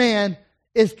this man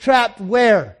is trapped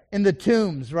where? In the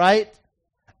tombs, right?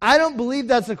 I don't believe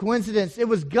that's a coincidence. It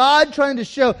was God trying to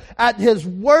show at his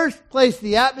worst place,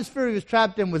 the atmosphere he was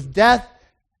trapped in was death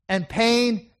and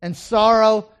pain and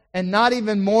sorrow and not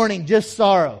even mourning, just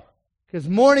sorrow. Because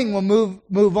mourning will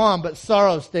move on, but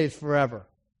sorrow stays forever.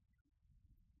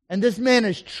 And this man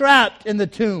is trapped in the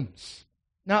tombs.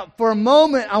 Now, for a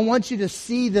moment, I want you to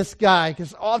see this guy,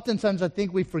 because oftentimes I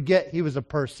think we forget he was a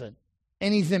person.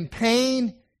 And he's in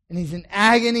pain, and he's in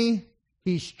agony.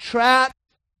 He's trapped.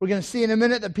 We're going to see in a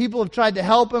minute that people have tried to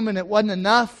help him, and it wasn't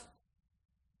enough.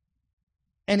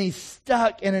 And he's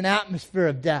stuck in an atmosphere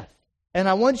of death. And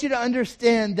I want you to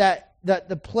understand that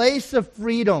the place of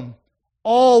freedom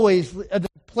always, the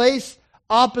place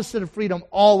opposite of freedom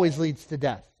always leads to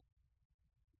death.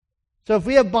 So if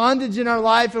we have bondage in our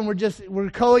life and we're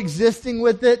coexisting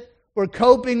with it, we're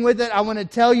coping with it, I want to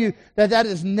tell you that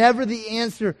is never the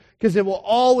answer, because it will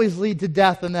always lead to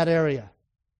death in that area.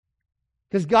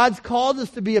 Because God's called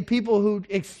us to be a people who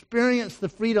experience the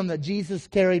freedom that Jesus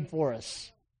carried for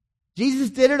us. Jesus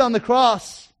did it on the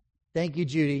cross. Thank you,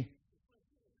 Judy.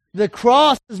 The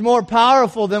cross is more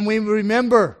powerful than we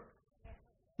remember.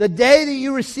 The day that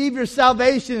you receive your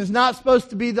salvation is not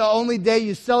supposed to be the only day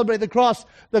you celebrate the cross.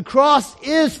 The cross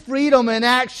is freedom in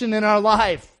action in our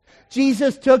life.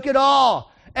 Jesus took it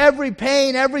all. Every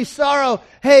pain, every sorrow.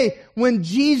 Hey, when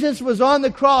Jesus was on the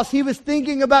cross, he was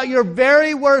thinking about your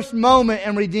very worst moment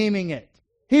and redeeming it.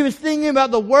 He was thinking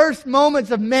about the worst moments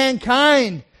of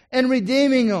mankind and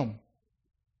redeeming them.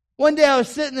 One day I was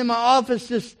sitting in my office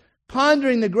just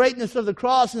pondering the greatness of the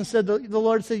cross, and the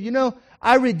Lord said, you know,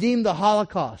 I redeemed the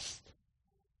Holocaust.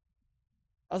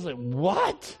 I was like,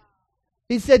 what?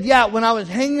 He said, yeah, when I was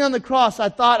hanging on the cross, I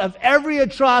thought of every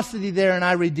atrocity there and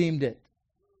I redeemed it.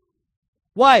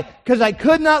 Why? Because I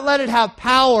could not let it have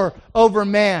power over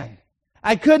man.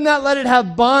 I could not let it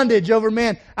have bondage over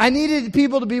man. I needed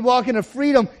people to be walking in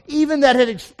freedom, even that had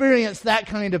experienced that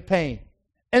kind of pain.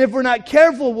 And if we're not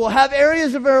careful, we'll have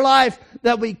areas of our life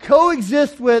that we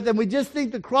coexist with, and we just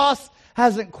think the cross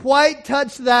hasn't quite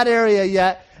touched that area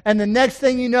yet. And the next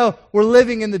thing you know, we're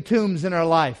living in the tombs in our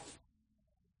life.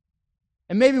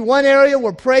 And maybe one area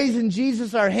we're praising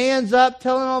Jesus, our hands up,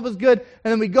 telling all of us good,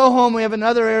 and then we go home, we have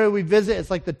another area we visit,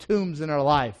 it's like the tombs in our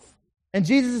life. And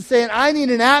Jesus is saying, I need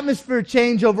an atmosphere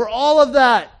change over all of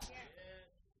that.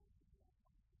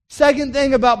 Second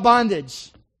thing about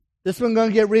bondage, this one's going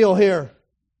to get real here.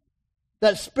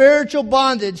 That spiritual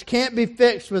bondage can't be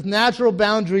fixed with natural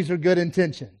boundaries or good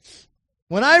intentions.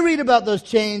 When I read about those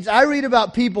chains, I read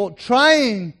about people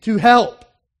trying to help.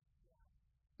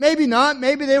 Maybe not.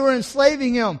 Maybe they were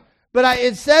enslaving him. But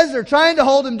it says they're trying to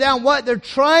hold him down. What? They're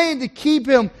trying to keep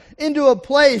him into a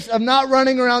place of not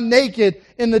running around naked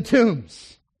in the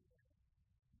tombs.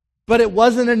 But it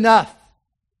wasn't enough.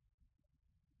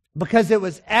 Because it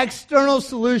was external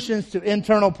solutions to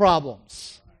internal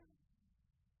problems.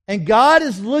 And God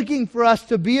is looking for us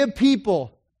to be a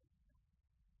people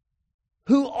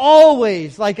who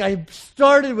always, like I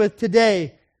started with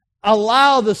today,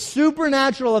 allow the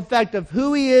supernatural effect of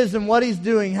who He is and what He's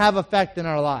doing have effect in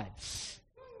our lives.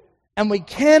 And we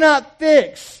cannot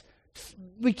fix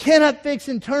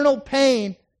internal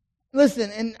pain.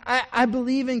 Listen, and I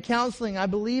believe in counseling. I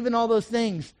believe in all those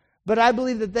things. But I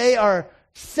believe that they are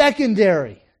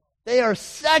secondary. They are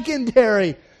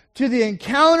secondary to the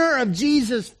encounter of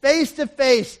Jesus face to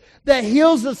face that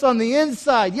heals us on the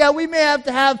inside. Yeah, we may have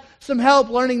to have some help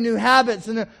learning new habits,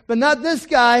 but not this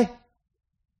guy.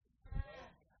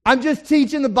 I'm just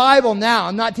teaching the Bible now.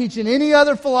 I'm not teaching any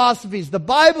other philosophies. The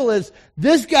Bible is,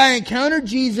 this guy encountered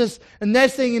Jesus, and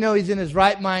next thing you know, he's in his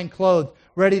right mind, clothed,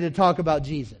 ready to talk about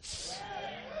Jesus.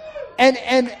 And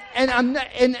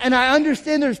I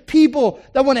understand there's people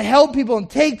that want to help people and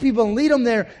take people and lead them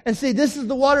there and say, this is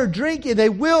the water, drink it. They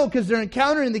will, because they're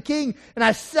encountering the King. And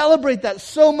I celebrate that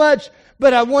so much,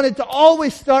 but I want it to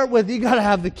always start with, you got to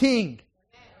have the King.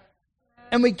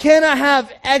 And we cannot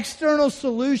have external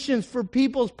solutions for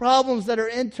people's problems that are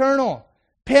internal.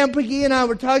 Pam Picky and I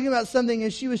were talking about something,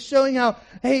 and she was showing how,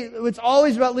 hey, it's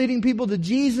always about leading people to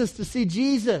Jesus, to see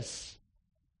Jesus.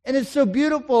 And it's so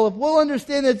beautiful. If we'll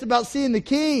understand that it's about seeing the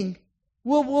King,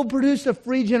 we'll produce a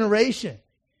free generation.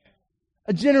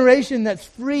 A generation that's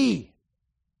free.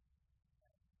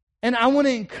 And I want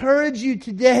to encourage you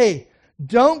today,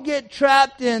 don't get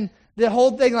trapped in the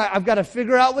whole thing like, I've got to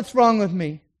figure out what's wrong with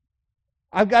me.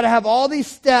 I've got to have all these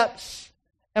steps.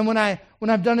 And when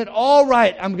I've done it all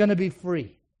right, I'm going to be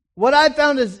free. What I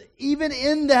found is, even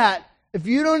in that, if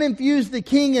you don't infuse the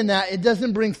King in that, it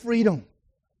doesn't bring freedom.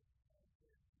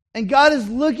 And God is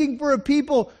looking for a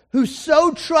people who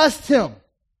so trust Him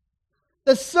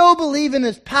that so believe in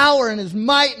His power and His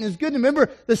might and His goodness. Remember,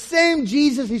 the same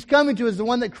Jesus He's coming to is the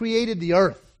one that created the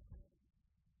earth,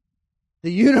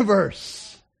 the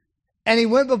universe. And He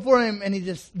went before Him and He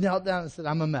just knelt down and said,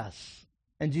 I'm a mess.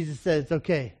 And Jesus said, it's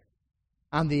okay.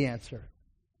 I'm the answer.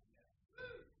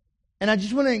 And I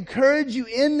just want to encourage you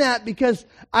in that, because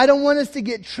I don't want us to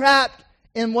get trapped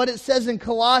in what it says in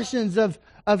Colossians of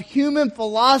human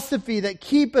philosophy that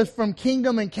keep us from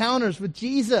kingdom encounters with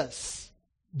Jesus.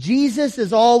 Jesus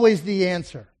is always the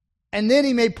answer. And then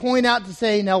He may point out to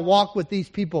say, now walk with these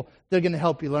people. They're going to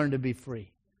help you learn to be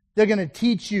free. They're going to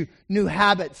teach you new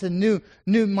habits and new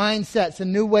mindsets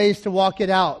and new ways to walk it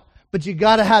out. But you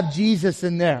got to have Jesus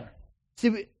in there. See,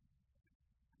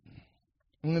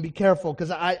 I'm going to be careful because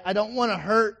I don't want to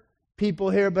hurt people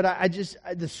here, but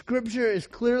the Scripture is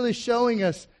clearly showing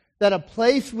us that a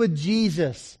place with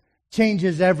Jesus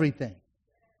changes everything.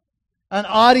 An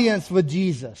audience with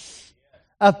Jesus,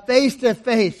 a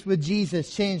face-to-face with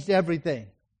Jesus changed everything.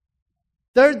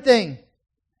 Third thing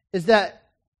is that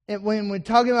when we're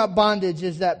talking about bondage,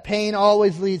 is that pain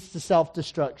always leads to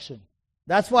self-destruction.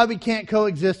 That's why we can't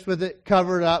coexist with it,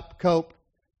 cover it up, cope,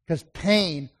 because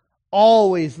pain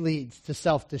always leads to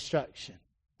self-destruction.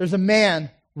 There's a man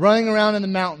running around in the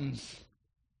mountains,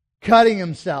 cutting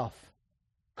himself,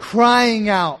 crying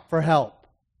out for help.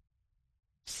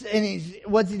 And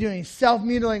what's he doing? He's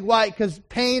self-mutilating. Why? Because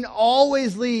pain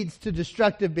always leads to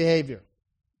destructive behavior.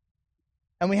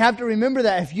 And we have to remember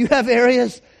that. If you have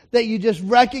areas that you just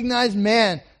recognize,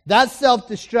 man, that's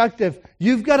self-destructive,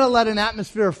 you've got to let an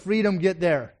atmosphere of freedom get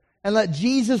there. And let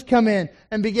Jesus come in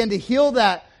and begin to heal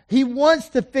that. He wants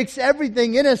to fix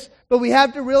everything in us, but we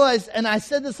have to realize, and I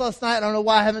said this last night, I don't know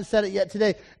why I haven't said it yet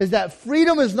today, is that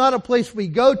freedom is not a place we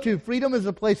go to. Freedom is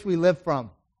a place we live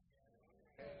from.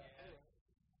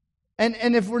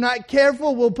 And if we're not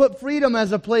careful, we'll put freedom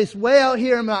as a place way out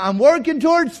here. I'm working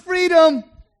towards freedom.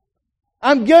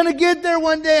 I'm going to get there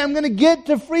one day. I'm going to get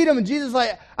to freedom. And Jesus is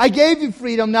like, I gave you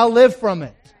freedom, now live from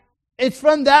it. It's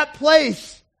from that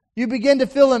place you begin to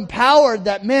feel empowered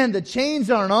that, man, the chains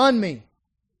aren't on me.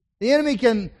 The enemy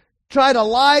can try to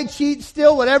lie, cheat,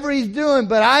 steal, whatever he's doing,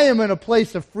 but I am in a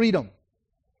place of freedom.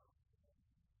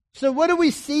 So what do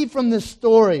we see from this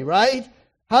story, right?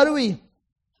 How do we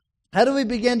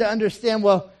begin to understand,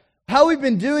 well, how we've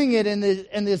been doing it in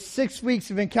this 6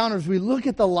 weeks of encounters? We look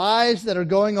at the lives that are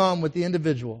going on with the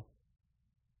individual.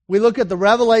 We look at the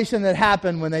revelation that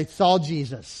happened when they saw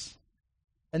Jesus.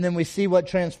 And then we see what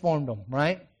transformed them,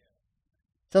 right?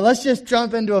 So let's just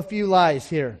jump into a few lies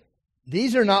here.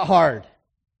 These are not hard.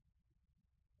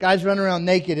 Guys running around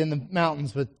naked in the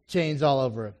mountains with chains all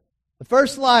over him. The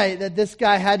first lie that this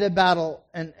guy had to battle,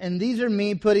 and these are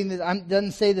me putting this,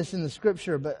 doesn't say this in the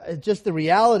Scripture, but it's just the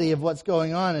reality of what's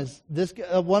going on, is this.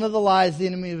 One of the lies the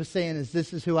enemy was saying is,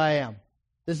 this is who I am.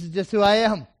 This is just who I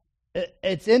am.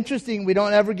 It's interesting, we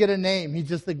don't ever get a name. He's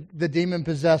just the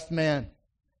demon-possessed man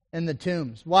in the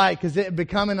tombs. Why? Because it had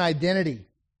become an identity.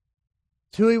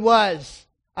 It's who he was.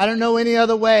 I don't know any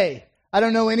other way. I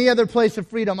don't know any other place of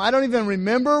freedom. I don't even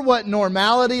remember what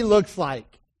normality looks like.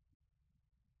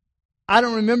 I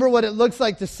don't remember what it looks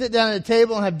like to sit down at a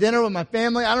table and have dinner with my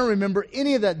family. I don't remember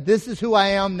any of that. This is who I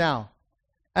am now.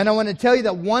 And I want to tell you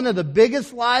that one of the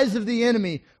biggest lies of the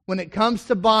enemy when it comes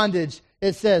to bondage,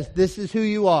 it says, this is who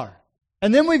you are.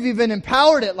 And then we've even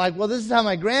empowered it like, well, this is how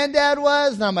my granddad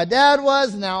was, now my dad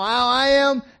was, now how I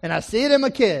am, and I see it in my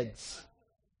kids.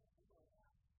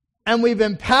 And we've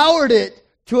empowered it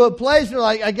to a place where,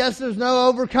 like, I guess there's no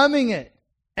overcoming it.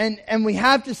 And we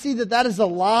have to see that that is a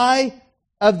lie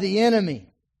of the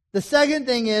enemy. The second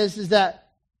thing is that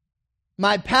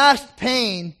my past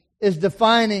pain is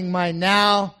defining my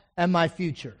now and my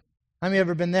future. How many have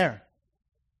ever been there?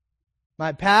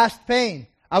 My past pain.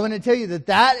 I want to tell you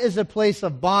that is a place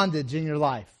of bondage in your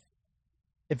life.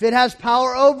 If it has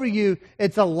power over you,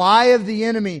 it's a lie of the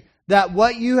enemy that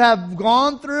what you have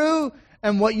gone through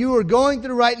and what you are going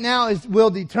through right now will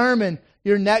determine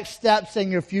your next steps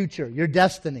and your future, your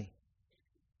destiny.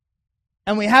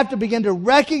 And we have to begin to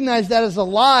recognize that as a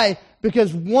lie,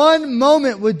 because one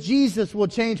moment with Jesus will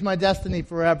change my destiny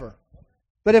forever.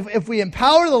 But if we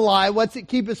empower the lie, what's it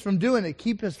keep us from doing? It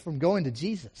keeps us from going to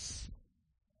Jesus.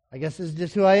 I guess this is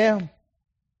just who I am.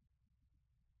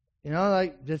 You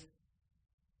know,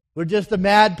 we're just a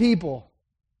mad people.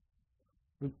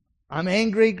 I'm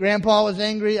angry. Grandpa was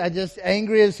angry.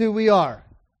 Angry is who we are.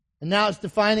 And now it's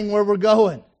defining where we're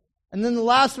going. And then the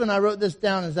last one, I wrote this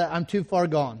down, is that I'm too far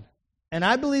gone. And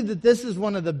I believe that this is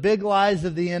one of the big lies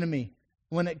of the enemy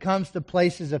when it comes to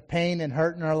places of pain and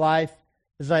hurt in our life.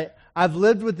 It's like, I've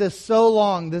lived with this so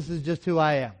long, this is just who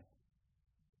I am.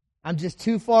 I'm just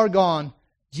too far gone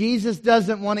Jesus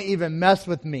doesn't want to even mess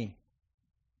with me.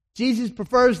 Jesus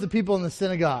prefers the people in the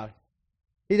synagogue.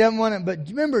 He doesn't want it. But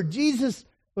remember, Jesus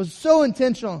was so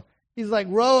intentional. He's like,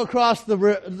 row across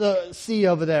the sea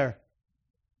over there.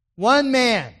 One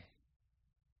man.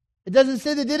 It doesn't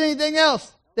say they did anything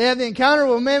else. They have the encounter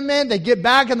with one man. They get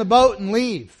back in the boat and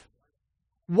leave.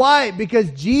 Why?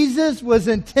 Because Jesus was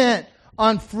intent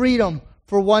on freedom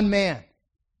for one man.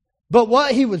 But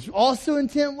what he was also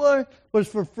intent was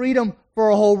for freedom for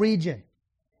a whole region.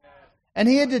 And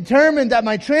he had determined that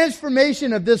my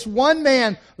transformation of this one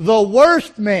man, the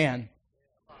worst man,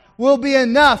 will be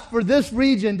enough for this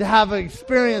region to have an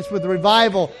experience with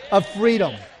revival of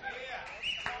freedom.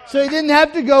 So he didn't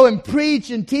have to go and preach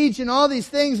and teach and all these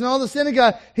things in all the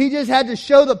synagogue. He just had to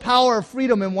show the power of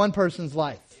freedom in one person's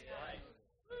life.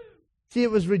 See, it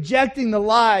was rejecting the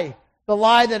lie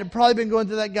that had probably been going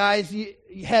through that guy's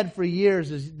head for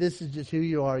years. Is this is just who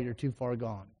you are. You're too far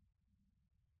gone.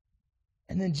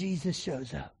 And then Jesus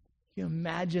shows up. Can you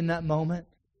imagine that moment?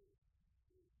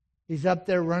 He's up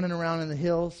there running around in the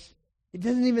hills. It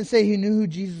doesn't even say he knew who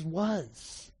Jesus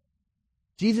was.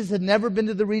 Jesus had never been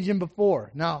to the region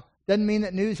before. Now, doesn't mean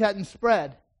that news hadn't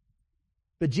spread.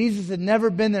 But Jesus had never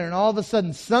been there, and all of a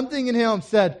sudden something in him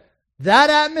said, that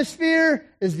atmosphere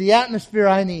is the atmosphere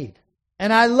I need.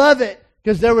 And I love it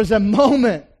because there was a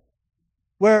moment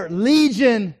where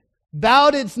Legion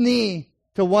bowed its knee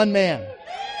to one man.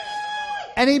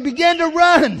 And he began to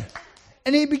run.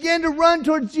 And he began to run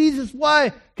towards Jesus.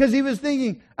 Why? Because he was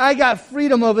thinking, I got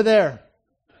freedom over there.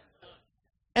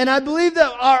 And I believe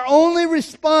that our only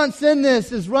response in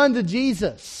this is run to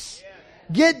Jesus.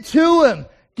 Get to Him.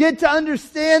 Get to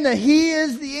understand that He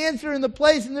is the answer in the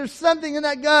place. And there's something in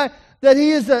that guy that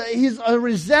he's a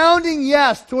resounding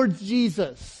yes towards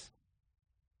Jesus.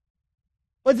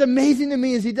 What's amazing to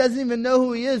me is he doesn't even know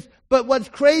who he is. But what's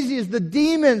crazy is the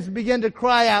demons begin to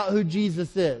cry out who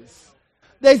Jesus is.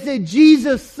 They say,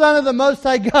 Jesus, Son of the Most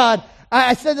High God.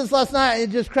 I said this last night, it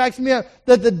just cracks me up,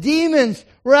 that the demons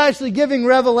were actually giving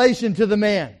revelation to the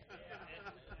man.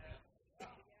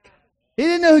 He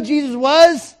didn't know who Jesus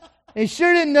was. He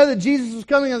sure didn't know that Jesus was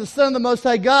coming as the Son of the Most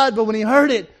High God, but when he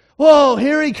heard it, whoa,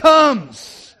 here he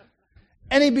comes.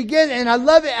 And he began, and I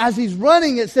love it, as he's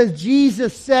running, it says,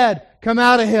 Jesus said, come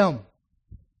out of him.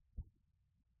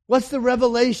 What's the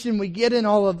revelation we get in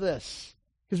all of this?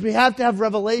 Because we have to have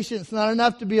revelation. It's not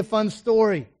enough to be a fun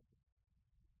story.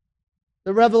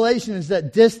 The revelation is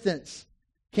that distance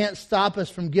can't stop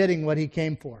us from getting what He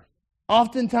came for.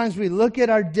 Oftentimes we look at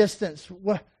our distance,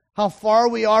 how far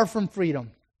we are from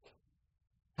freedom.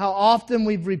 How often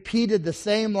we've repeated the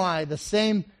same lie, the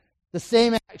same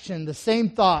action, the same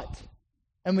thought.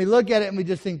 And we look at it and we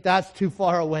just think that's too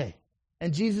far away.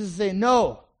 And Jesus is saying,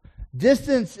 no,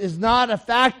 distance is not a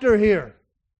factor here.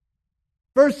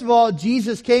 First of all,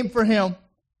 Jesus came for him.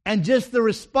 And just the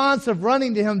response of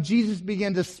running to Him, Jesus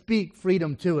began to speak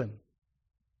freedom to him.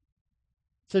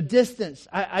 So distance.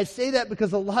 I say that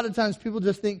because a lot of times people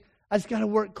just think, I just got to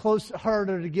work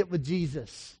harder to get with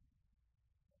Jesus.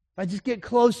 If I just get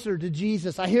closer to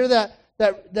Jesus. I hear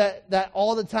that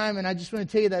all the time, and I just want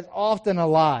to tell you that's often a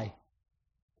lie.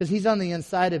 Because He's on the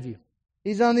inside of you.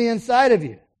 He's on the inside of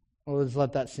you. Well, let's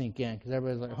let that sink in, because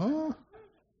everybody's like, huh?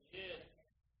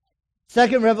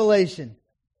 Second revelation.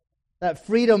 That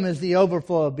freedom is the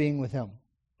overflow of being with Him.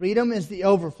 Freedom is the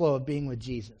overflow of being with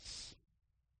Jesus.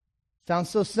 Sounds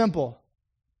so simple.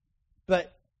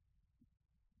 But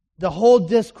the whole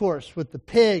discourse with the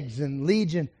pigs and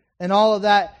Legion and all of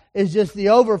that is just the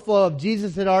overflow of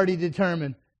Jesus had already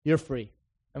determined you're free.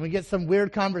 And we get some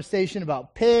weird conversation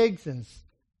about pigs and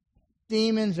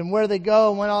demons and where they go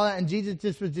and what all that. And Jesus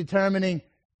just was determining,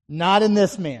 not in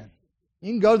this man.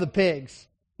 You can go to the pigs,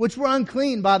 which were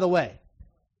unclean, by the way.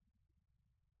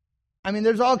 I mean,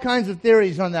 there's all kinds of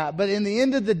theories on that. But in the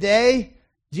end of the day,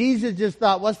 Jesus just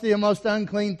thought, what's the most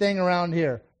unclean thing around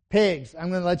here? Pigs. I'm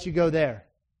going to let you go there.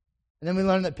 And then we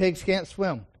learn that pigs can't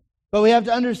swim. But we have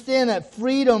to understand that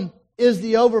freedom is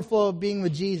the overflow of being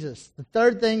with Jesus. The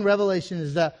third thing, revelation,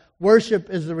 is that worship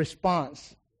is the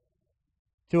response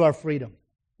to our freedom.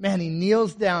 Man, he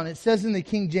kneels down. It says in the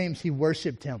King James, he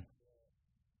worshiped Him.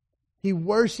 He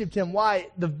worshiped Him. Why?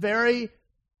 The very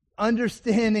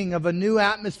understanding of a new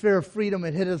atmosphere of freedom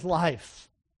had hit his life.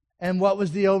 And what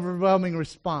was the overwhelming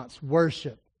response?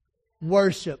 Worship.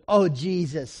 Worship. Oh,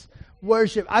 Jesus.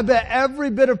 Worship. I bet every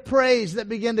bit of praise that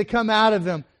began to come out of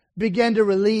him began to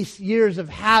release years of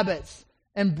habits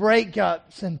and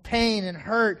breakups and pain and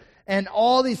hurt. And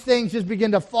all these things just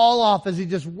began to fall off as he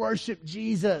just worshiped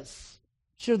Jesus.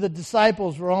 Sure, the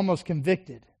disciples were almost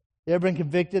convicted. You ever been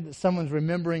convicted that someone's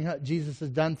remembering what Jesus has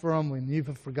done for them when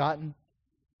you've forgotten?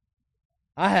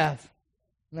 I have.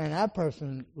 Man, that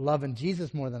person loving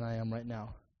Jesus more than I am right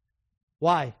now.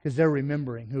 Why? Because they're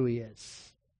remembering who He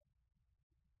is.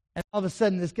 And all of a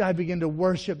sudden, this guy began to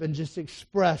worship and just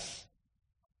express.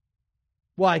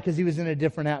 Why? Because he was in a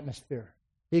different atmosphere.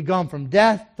 He had gone from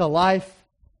death to life,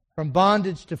 from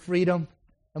bondage to freedom.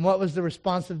 And what was the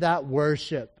response of that?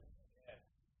 Worship.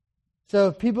 So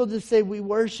if people just say, we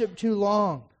worship too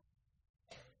long,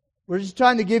 we're just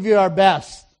trying to give you our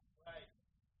best.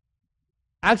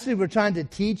 Actually, we're trying to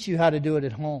teach you how to do it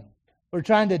at home. We're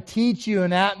trying to teach you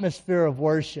an atmosphere of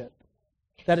worship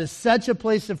that is such a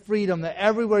place of freedom that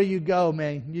everywhere you go,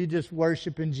 man, you just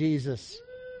worship in Jesus.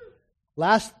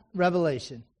 Last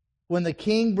revelation. When the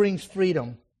King brings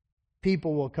freedom,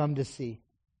 people will come to see.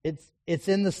 It's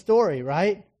in the story,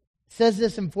 right? It says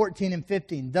this in 14 and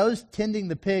 15. Those tending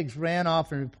the pigs ran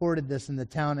off and reported this in the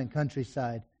town and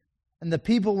countryside. And the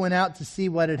people went out to see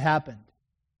what had happened.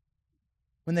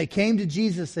 When they came to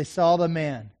Jesus, they saw the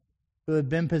man who had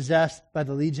been possessed by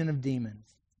the legion of demons,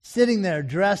 sitting there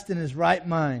dressed in his right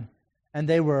mind, and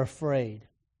they were afraid.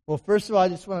 Well, first of all,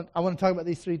 I want to talk about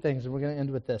these three things, and we're going to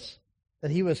end with this.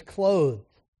 That he was clothed.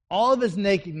 All of his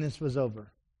nakedness was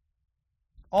over.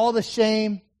 All the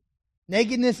shame,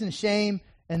 nakedness and shame,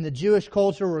 and the Jewish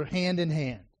culture were hand in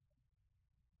hand.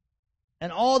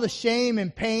 And all the shame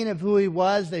and pain of who he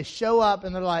was, they show up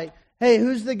and they're like, hey,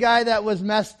 who's the guy that was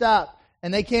messed up?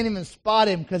 And they can't even spot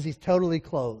him because he's totally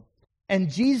clothed. And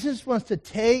Jesus wants to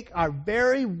take our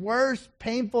very worst,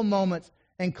 painful moments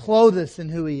and clothe us in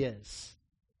who He is.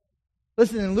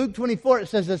 Listen, in Luke 24, it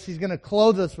says that He's going to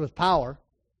clothe us with power.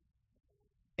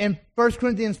 In 1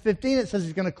 Corinthians 15, it says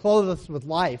He's going to clothe us with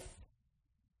life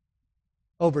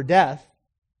over death.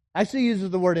 Actually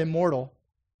uses the word immortal.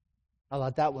 I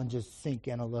let that one just sink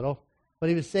in a little. What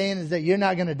he was saying is that you're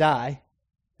not going to die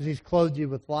because He's clothed you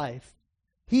with life.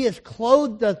 He has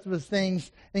clothed us with things,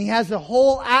 and He has a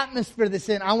whole atmosphere that's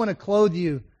saying, I want to clothe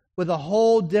you with a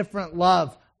whole different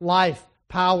love, life,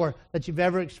 power that you've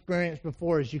ever experienced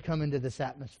before as you come into this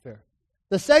atmosphere.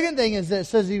 The second thing is that it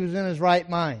says He was in His right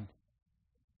mind.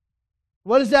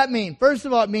 What does that mean? First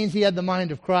of all, it means He had the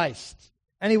mind of Christ.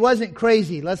 And He wasn't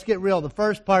crazy. Let's get real. The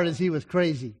first part is He was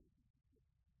crazy.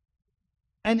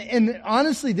 And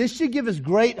honestly, this should give us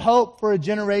great hope for a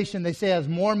generation, they say, has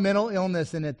more mental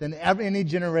illness in it than any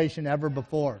generation ever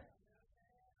before.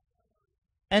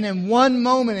 And in one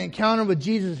moment encounter with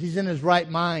Jesus, He's in His right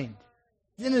mind.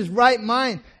 He's in His right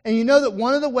mind. And you know that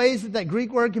one of the ways that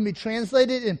Greek word can be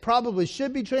translated, and probably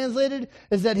should be translated,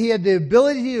 is that He had the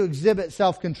ability to exhibit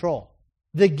self-control.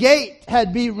 The gate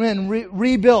had been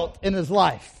rebuilt in His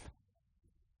life.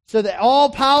 So that all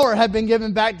power had been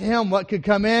given back to Him, what could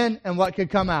come in and what could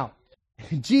come out.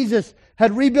 Jesus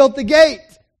had rebuilt the gate.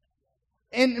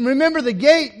 And remember, the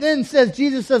gate then says,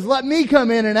 Jesus says, let me come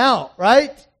in and out,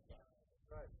 right?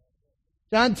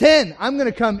 John 10, I'm going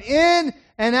to come in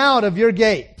and out of your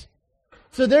gate.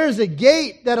 So there's a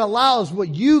gate that allows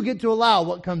what you get to allow,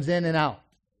 what comes in and out.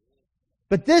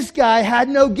 But this guy had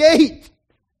no gate.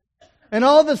 And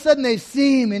all of a sudden they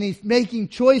see him and he's making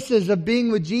choices of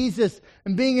being with Jesus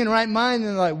and being in right mind.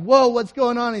 And they're like, whoa, what's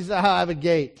going on? He said, I have a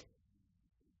gate.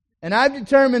 And I've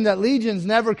determined that Legion's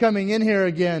never coming in here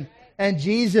again. And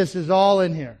Jesus is all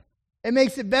in here. It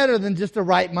makes it better than just a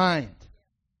right mind.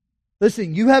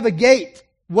 Listen, you have a gate.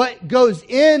 What goes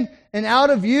in and out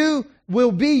of you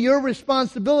will be your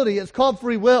responsibility. It's called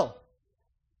free will.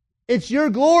 It's your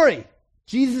glory.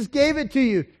 Jesus gave it to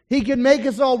you. He could make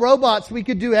us all robots. We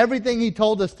could do everything He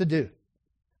told us to do.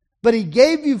 But He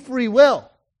gave you free will.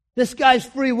 This guy's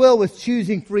free will was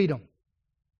choosing freedom.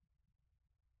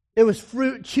 It was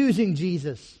choosing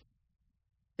Jesus.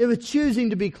 It was choosing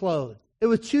to be clothed. It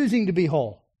was choosing to be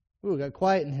whole. Ooh, got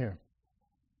quiet in here.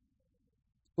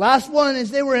 Last one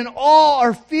is they were in awe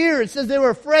or fear. It says they were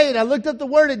afraid. I looked up the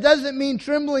word. It doesn't mean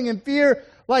trembling and fear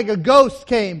like a ghost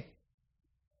came.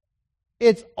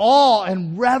 It's awe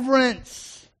and reverence.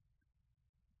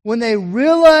 When they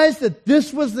realized that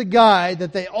this was the guy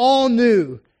that they all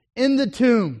knew in the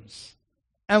tombs,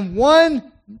 and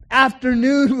one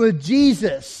afternoon with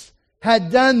Jesus had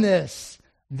done this,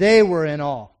 they were in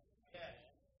awe.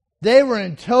 They were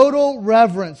in total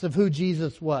reverence of who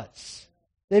Jesus was.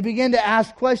 They began to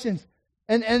ask questions.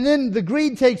 And then the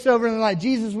greed takes over and they're like,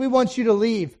 Jesus, we want you to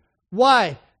leave.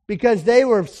 Why? Because they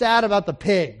were sad about the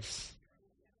pigs.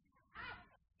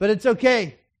 But it's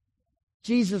okay.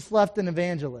 Jesus left an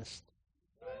evangelist.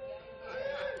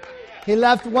 He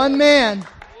left one man.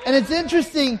 And it's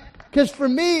interesting because for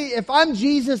me, if I'm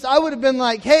Jesus, I would have been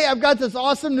like, hey, I've got this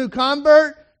awesome new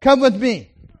convert. Come with me.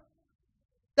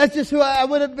 That's just who I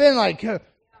would have been like.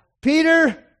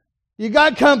 Peter, you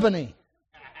got company.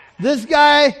 This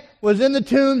guy was in the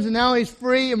tombs and now he's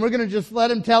free, and we're going to just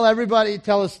let him tell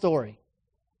his story.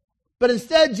 But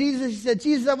instead, he said,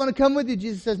 Jesus, I want to come with you.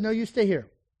 Jesus says, no, you stay here.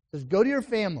 He says, go to your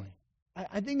family.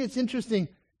 I think it's interesting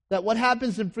that what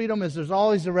happens in freedom is there's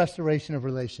always a restoration of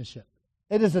relationship.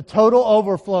 It is a total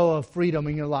overflow of freedom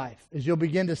in your life as you'll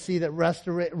begin to see that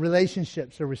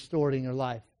relationships are restored in your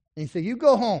life. And he said, you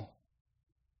go home.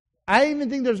 I even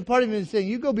think there's a part of me that's saying,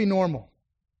 you go be normal.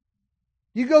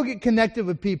 You go get connected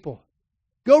with people.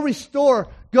 Go restore.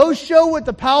 Go show what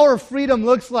the power of freedom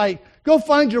looks like. Go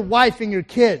find your wife and your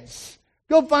kids.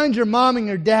 Go find your mom and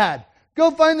your dad.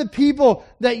 Go find the people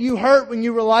that you hurt when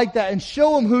you were like that and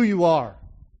show them who you are.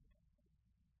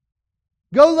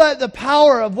 Go let the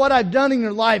power of what I've done in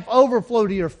your life overflow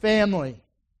to your family.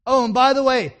 Oh, and by the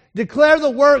way, declare the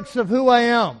works of who I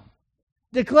am.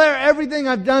 Declare everything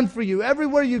I've done for you.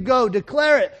 Everywhere you go,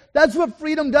 declare it. That's what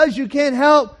freedom does. You can't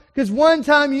help. Because one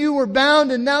time you were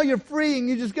bound and now you're free, and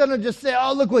you're just going to just say,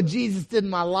 oh, look what Jesus did in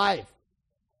my life.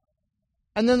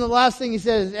 And then the last thing he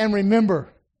says is, and remember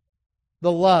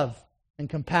the love and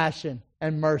compassion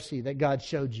and mercy that God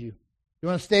showed you. You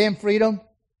want to stay in freedom?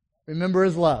 Remember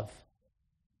His love.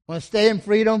 Want to stay in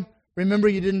freedom? Remember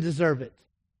you didn't deserve it.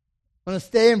 Want to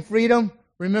stay in freedom?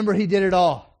 Remember He did it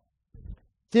all.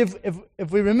 See,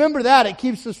 if we remember that, it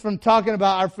keeps us from talking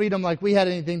about our freedom like we had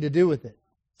anything to do with it.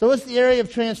 So what's the area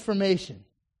of transformation?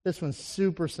 This one's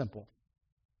super simple.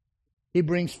 He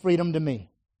brings freedom to me.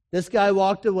 This guy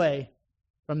walked away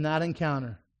from that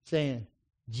encounter saying,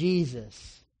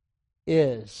 Jesus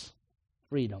is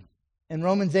freedom. In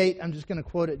Romans 8, I'm just going to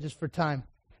quote it just for time.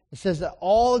 It says that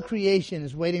all of creation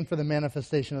is waiting for the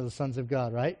manifestation of the sons of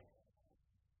God, right?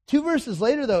 2 verses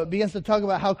later, though, it begins to talk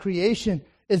about how creation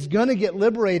is going to get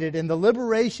liberated. And the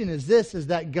liberation is this, is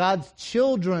that God's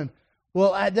children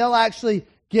they'll actually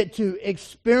get to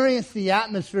experience the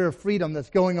atmosphere of freedom that's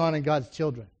going on in God's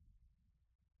children.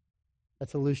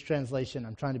 That's a loose translation.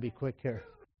 I'm trying to be quick here.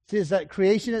 See, it's that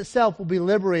creation itself will be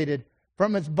liberated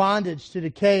from its bondage to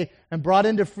decay and brought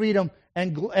into freedom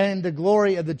and the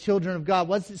glory of the children of God.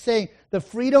 What's it saying? The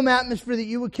freedom atmosphere that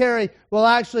you would carry will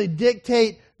actually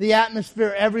dictate the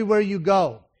atmosphere everywhere you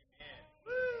go.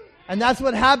 And that's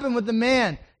what happened with the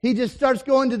man. He just starts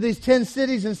going to these 10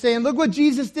 cities and saying, look what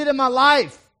Jesus did in my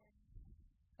life.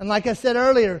 And like I said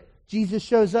earlier, Jesus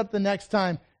shows up the next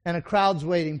time and a crowd's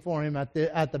waiting for him at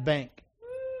the bank.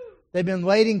 They've been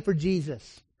waiting for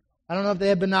Jesus. I don't know if they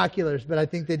had binoculars, but I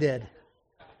think they did.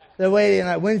 They're waiting,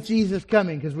 like, when's Jesus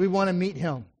coming? Because we want to meet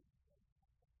Him.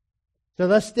 So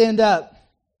let's stand up.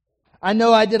 I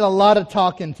know I did a lot of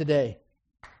talking today.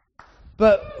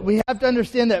 But we have to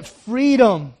understand that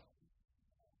freedom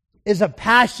is a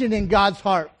passion in God's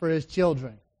heart for His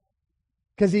children.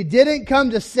 Because He didn't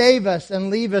come to save us and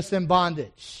leave us in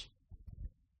bondage.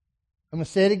 I'm going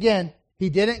to say it again. He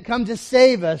didn't come to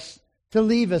save us to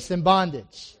leave us in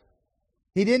bondage.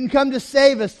 He didn't come to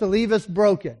save us to leave us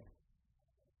broken.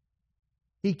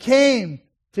 He came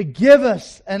to give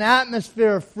us an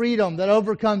atmosphere of freedom that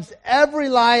overcomes every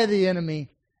lie of the enemy,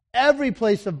 every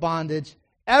place of bondage,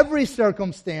 every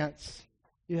circumstance.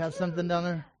 You have something down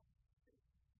there?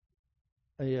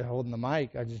 Are you holding the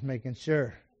mic? I'm just making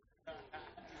sure.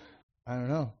 I don't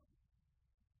know.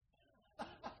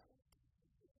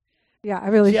 Yeah, I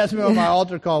really. She asked me what my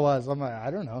altar call was. I'm like,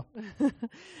 I don't know.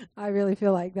 I really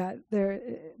feel like that.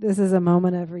 This is a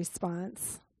moment of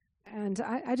response, and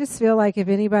I just feel like if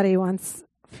anybody wants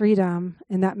freedom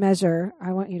in that measure,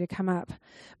 I want you to come up.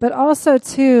 But also,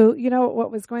 too, you know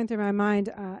what was going through my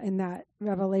mind in that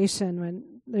revelation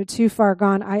when they're too far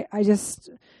gone. I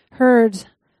just heard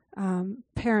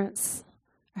parents.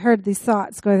 I heard these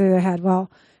thoughts go through their head. Well,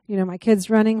 you know, my kid's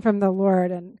running from the Lord,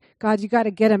 and God, you got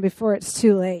to get him before it's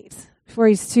too late, before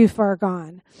he's too far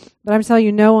gone. But I'm telling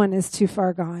you, no one is too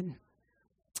far gone.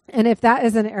 And if that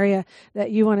is an area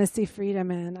that you want to see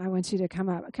freedom in, I want you to come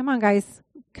up. Come on, guys.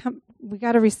 Come. We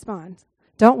got to respond.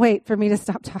 Don't wait for me to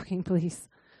stop talking, please.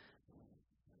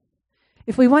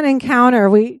 If we want to encounter,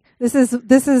 this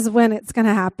is when it's going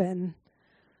to happen.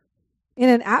 In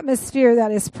an atmosphere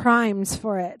that is primed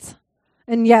for it.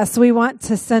 And yes, we want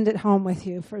to send it home with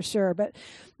you for sure, but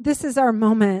this is our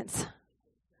moment.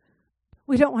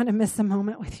 We don't want to miss a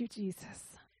moment with you,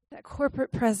 Jesus. That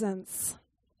corporate presence.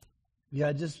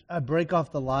 Yeah, I break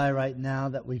off the lie right now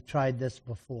that we've tried this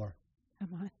before.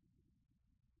 Come on.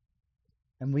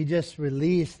 And we just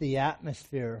release the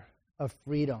atmosphere of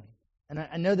freedom. And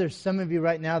I know there's some of you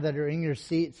right now that are in your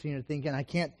seats and you're thinking, I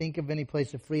can't think of any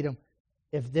place of freedom.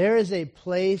 If there is a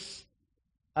place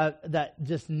that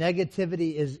just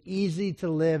negativity is easy to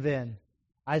live in,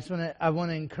 I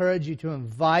want to encourage you to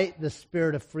invite the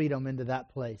spirit of freedom into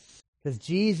that place. Because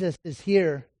Jesus is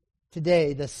here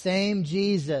today, the same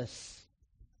Jesus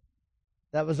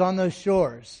that was on those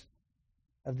shores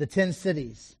of the 10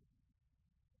 cities.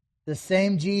 The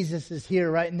same Jesus is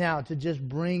here right now to just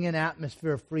bring an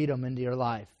atmosphere of freedom into your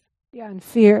life. Yeah, and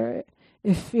fear,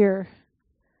 if fear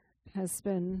has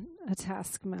been a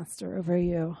taskmaster over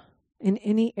you in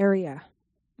any area,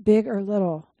 big or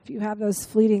little, if you have those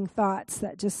fleeting thoughts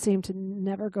that just seem to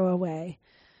never go away,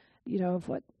 of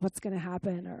what's going to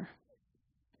happen, or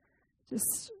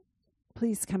just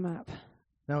please come up.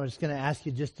 Now I'm just going to ask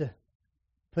you just to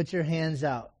put your hands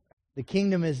out. The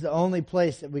kingdom is the only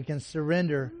place that we can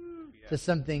surrender to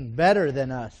something better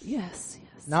than us. Yes.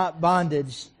 Not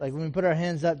bondage. Like when we put our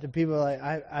hands up to people like,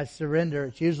 I surrender,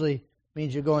 it usually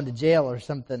means you're going to jail or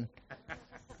something.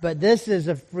 But this is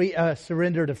a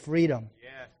surrender to freedom.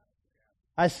 Yes.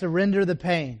 I surrender the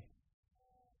pain.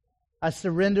 I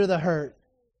surrender the hurt.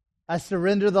 I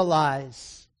surrender the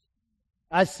lies.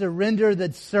 I surrender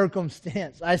the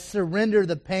circumstance. I surrender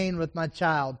the pain with my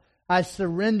child. I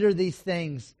surrender these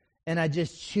things, and I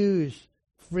just choose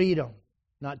freedom.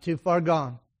 Not too far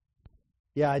gone.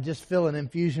 Yeah, I just feel an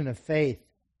infusion of faith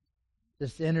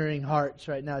just entering hearts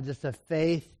right now. Just a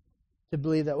faith to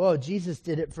believe that, whoa, Jesus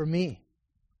did it for me.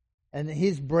 And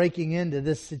He's breaking into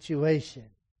this situation.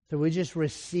 So we just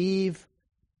receive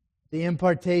the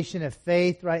impartation of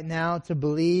faith right now to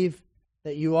believe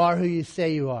that you are who you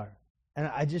say you are. And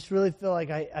I just really feel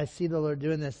like I see the Lord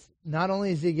doing this. Not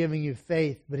only is He giving you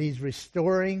faith, but He's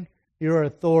restoring your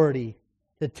authority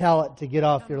to tell it to get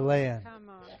off your land.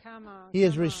 Come on. He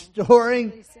is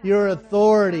restoring your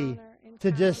authority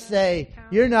to just say,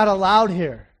 you're not allowed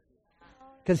here.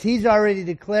 Because He's already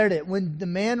declared it. When the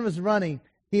man was running,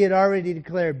 He had already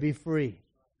declared, be free.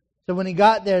 So when he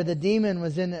got there, the demon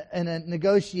was in a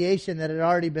negotiation that had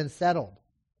already been settled.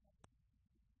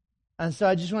 And so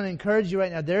I just want to encourage you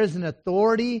right now, there is an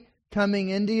authority coming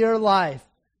into your life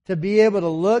to be able to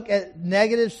look at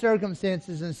negative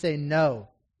circumstances and say, no.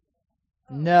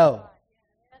 No.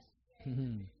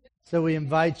 So we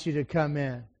invite you to come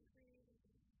in.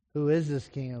 Who is this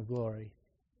King of glory?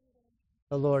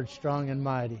 The Lord strong and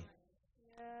mighty.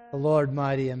 The Lord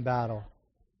mighty in battle.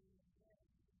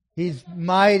 He's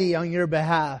mighty on your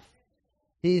behalf.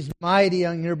 He's mighty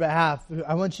on your behalf.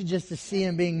 I want you just to see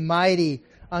Him being mighty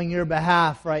on your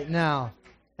behalf right now.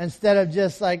 Instead of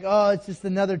just like, oh, it's just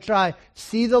another try.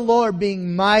 See the Lord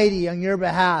being mighty on your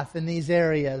behalf in these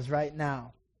areas right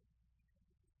now.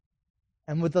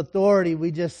 And with authority,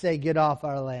 we just say, get off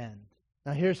our land.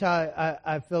 Now here's how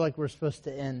I feel like we're supposed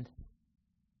to end.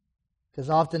 Because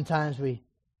oftentimes we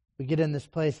get in this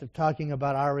place of talking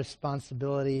about our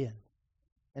responsibility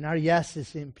and our yes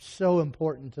is so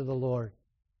important to the Lord.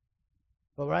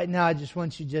 But right now I just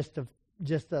want you just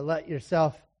to let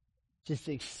yourself just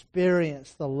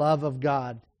experience the love of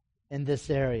God in this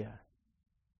area.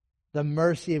 The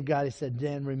mercy of God. He said,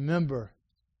 Dan, remember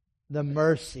the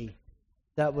mercy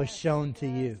that was shown to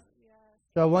you.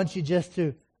 So I want you just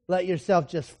to let yourself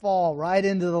just fall right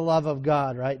into the love of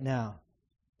God right now.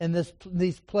 In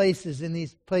these places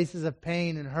of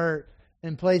pain and hurt,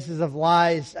 in places of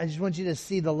lies, I just want you to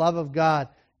see the love of God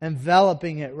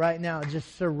enveloping it right now,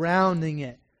 just surrounding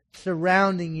it,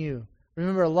 surrounding you.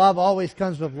 Remember, love always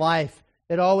comes with life.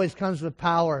 It always comes with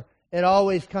power. It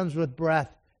always comes with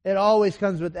breath. It always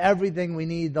comes with everything we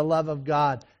need, the love of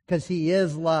God, because He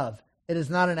is love. It is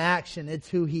not an action, it's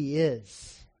who He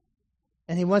is.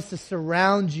 And He wants to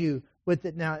surround you with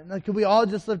it now. Could we all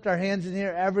just lift our hands in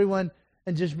here, everyone,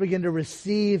 and just begin to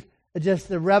receive just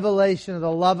the revelation of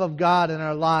the love of God in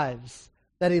our lives?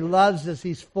 That He loves us,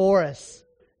 He's for us.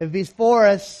 If He's for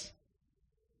us,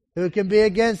 who can be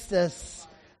against us?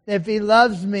 If He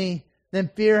loves me, then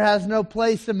fear has no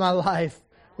place in my life.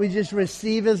 We just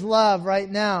receive His love right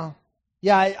now.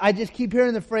 Yeah, I just keep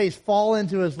hearing the phrase, fall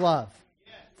into His love.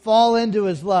 Fall into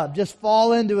His love. Just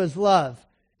fall into His love.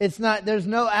 There's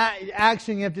no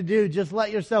action you have to do. Just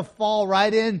let yourself fall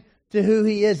right in to who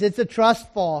He is. It's a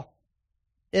trust fall.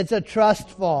 It's a trust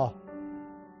fall.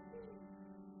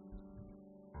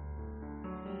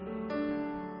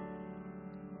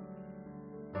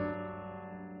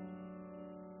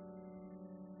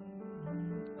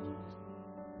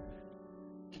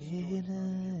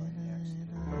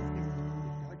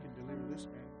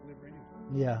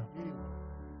 Yeah.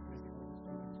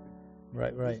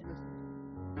 Right.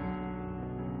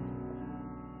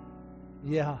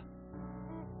 Yeah.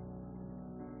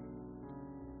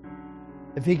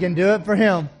 If He can do it for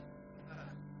him,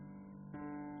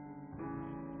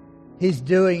 He's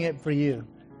doing it for you.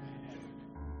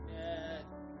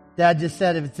 Dad just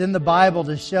said if it's in the Bible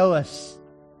to show us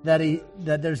that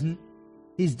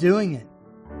He's doing it.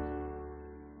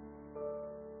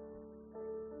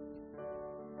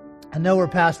 know we're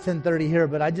past 10:30 here,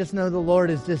 but I just know the Lord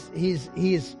is just, He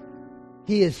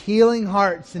is healing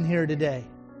hearts in here today.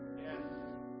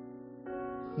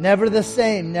 Never the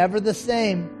same, never the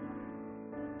same.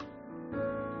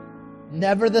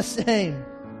 Never the same.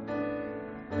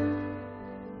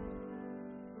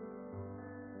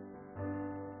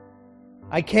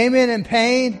 I came in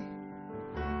pain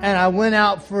and I went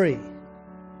out free.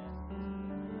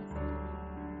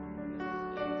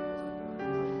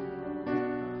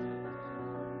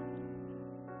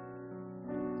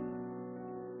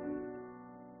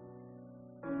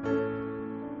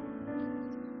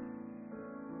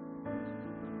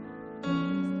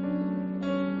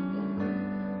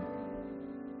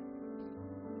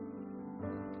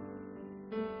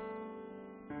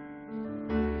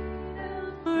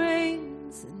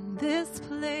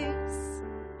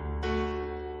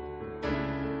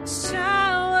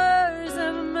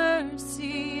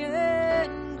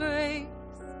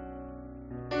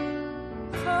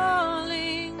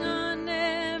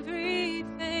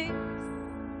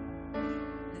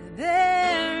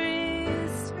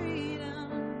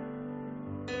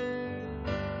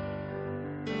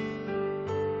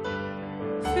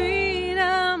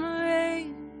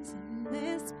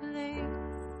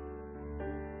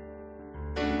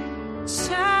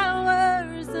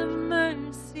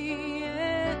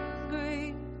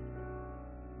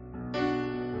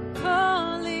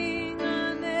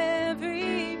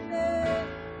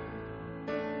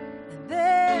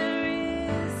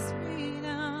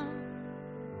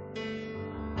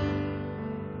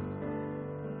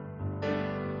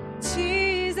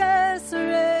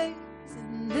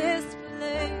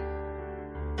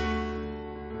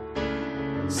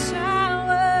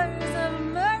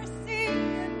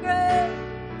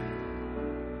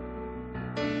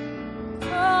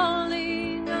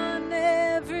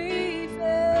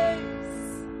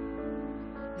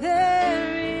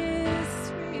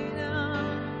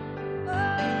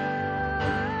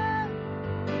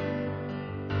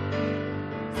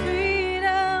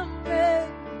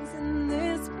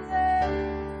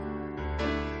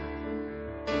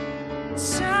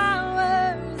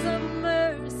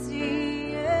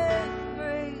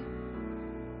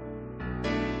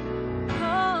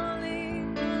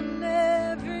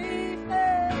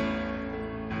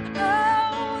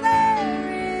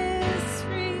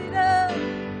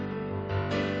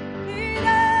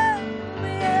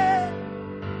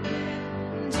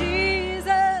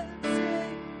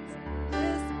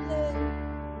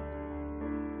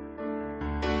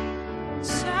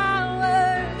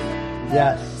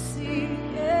 Yes.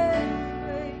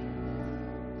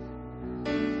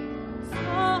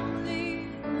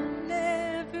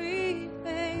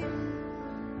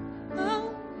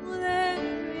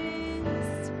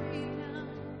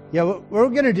 Yeah, what we're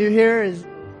going to do here is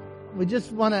we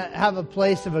just want to have a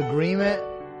place of agreement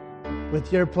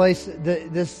with your place,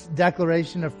 this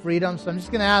declaration of freedom. So I'm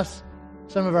just going to ask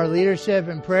some of our leadership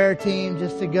and prayer team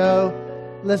just to go.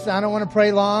 Listen, I don't want to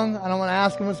pray long. I don't want to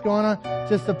ask them what's going on.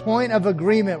 Just a point of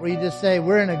agreement where you just say,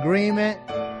 we're in agreement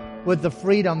with the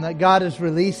freedom that God is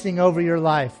releasing over your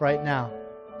life right now.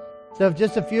 So if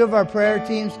just a few of our prayer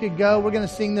teams could go, we're going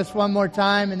to sing this one more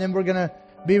time and then we're going to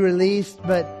be released.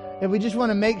 But if we just want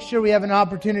to make sure we have an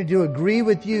opportunity to agree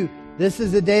with you, this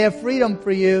is a day of freedom for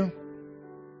you.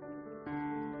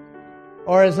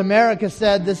 Or as America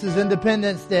said, this is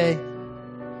Independence Day.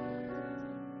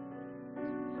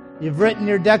 You've written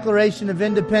your Declaration of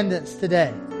Independence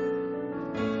today.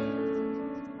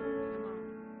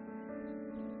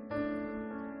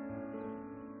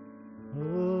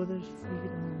 Oh, there's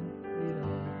freedom,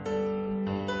 freedom.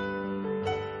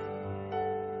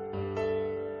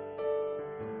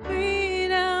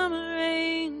 Freedom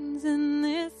reigns in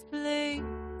this place.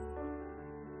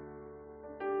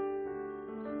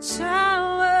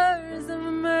 Showers of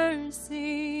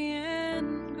mercy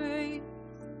and grace.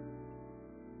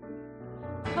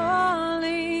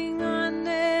 Falling on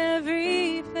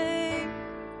every face,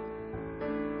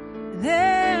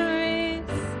 there is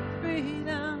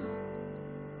freedom.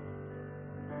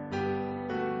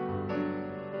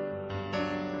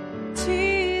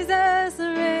 Jesus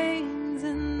reigns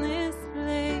in this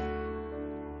place.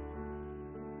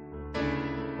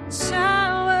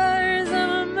 Showers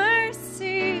of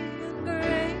mercy and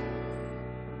grace.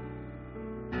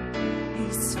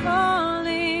 He's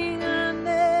falling on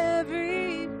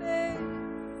every face.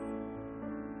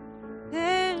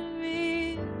 There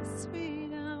is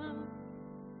freedom.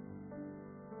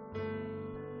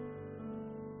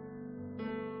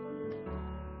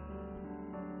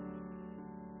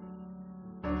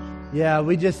 Yeah,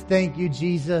 we just thank you,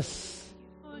 Jesus.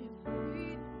 For your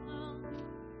freedom.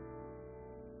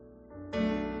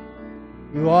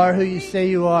 You are who you say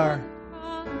you are.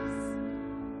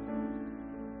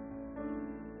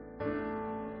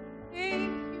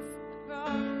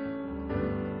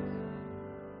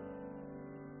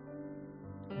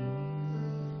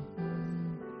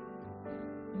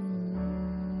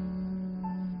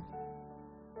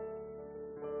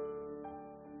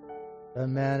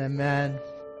 Amen, amen.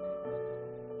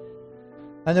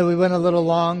 I know we went a little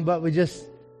long, but we just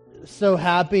so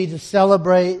happy to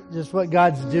celebrate just what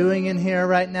God's doing in here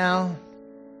right now.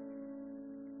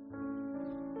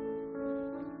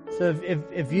 So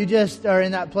if you just are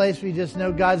in that place where you just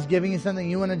know God's giving you something,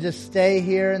 you want to just stay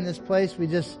here in this place, we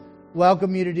just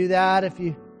welcome you to do that.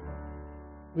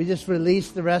 We just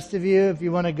release the rest of you if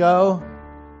you want to go.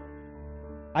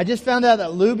 I just found out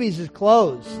that Luby's is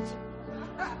closed.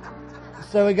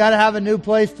 So we got to have a new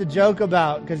place to joke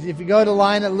about, because if you go to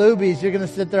line at Luby's, you're going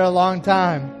to sit there a long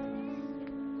time.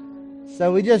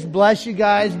 So we just bless you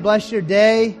guys, bless your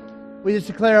day. We just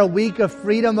declare a week of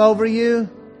freedom over you,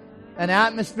 an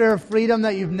atmosphere of freedom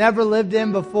that you've never lived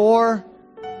in before.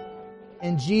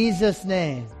 In Jesus'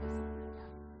 name.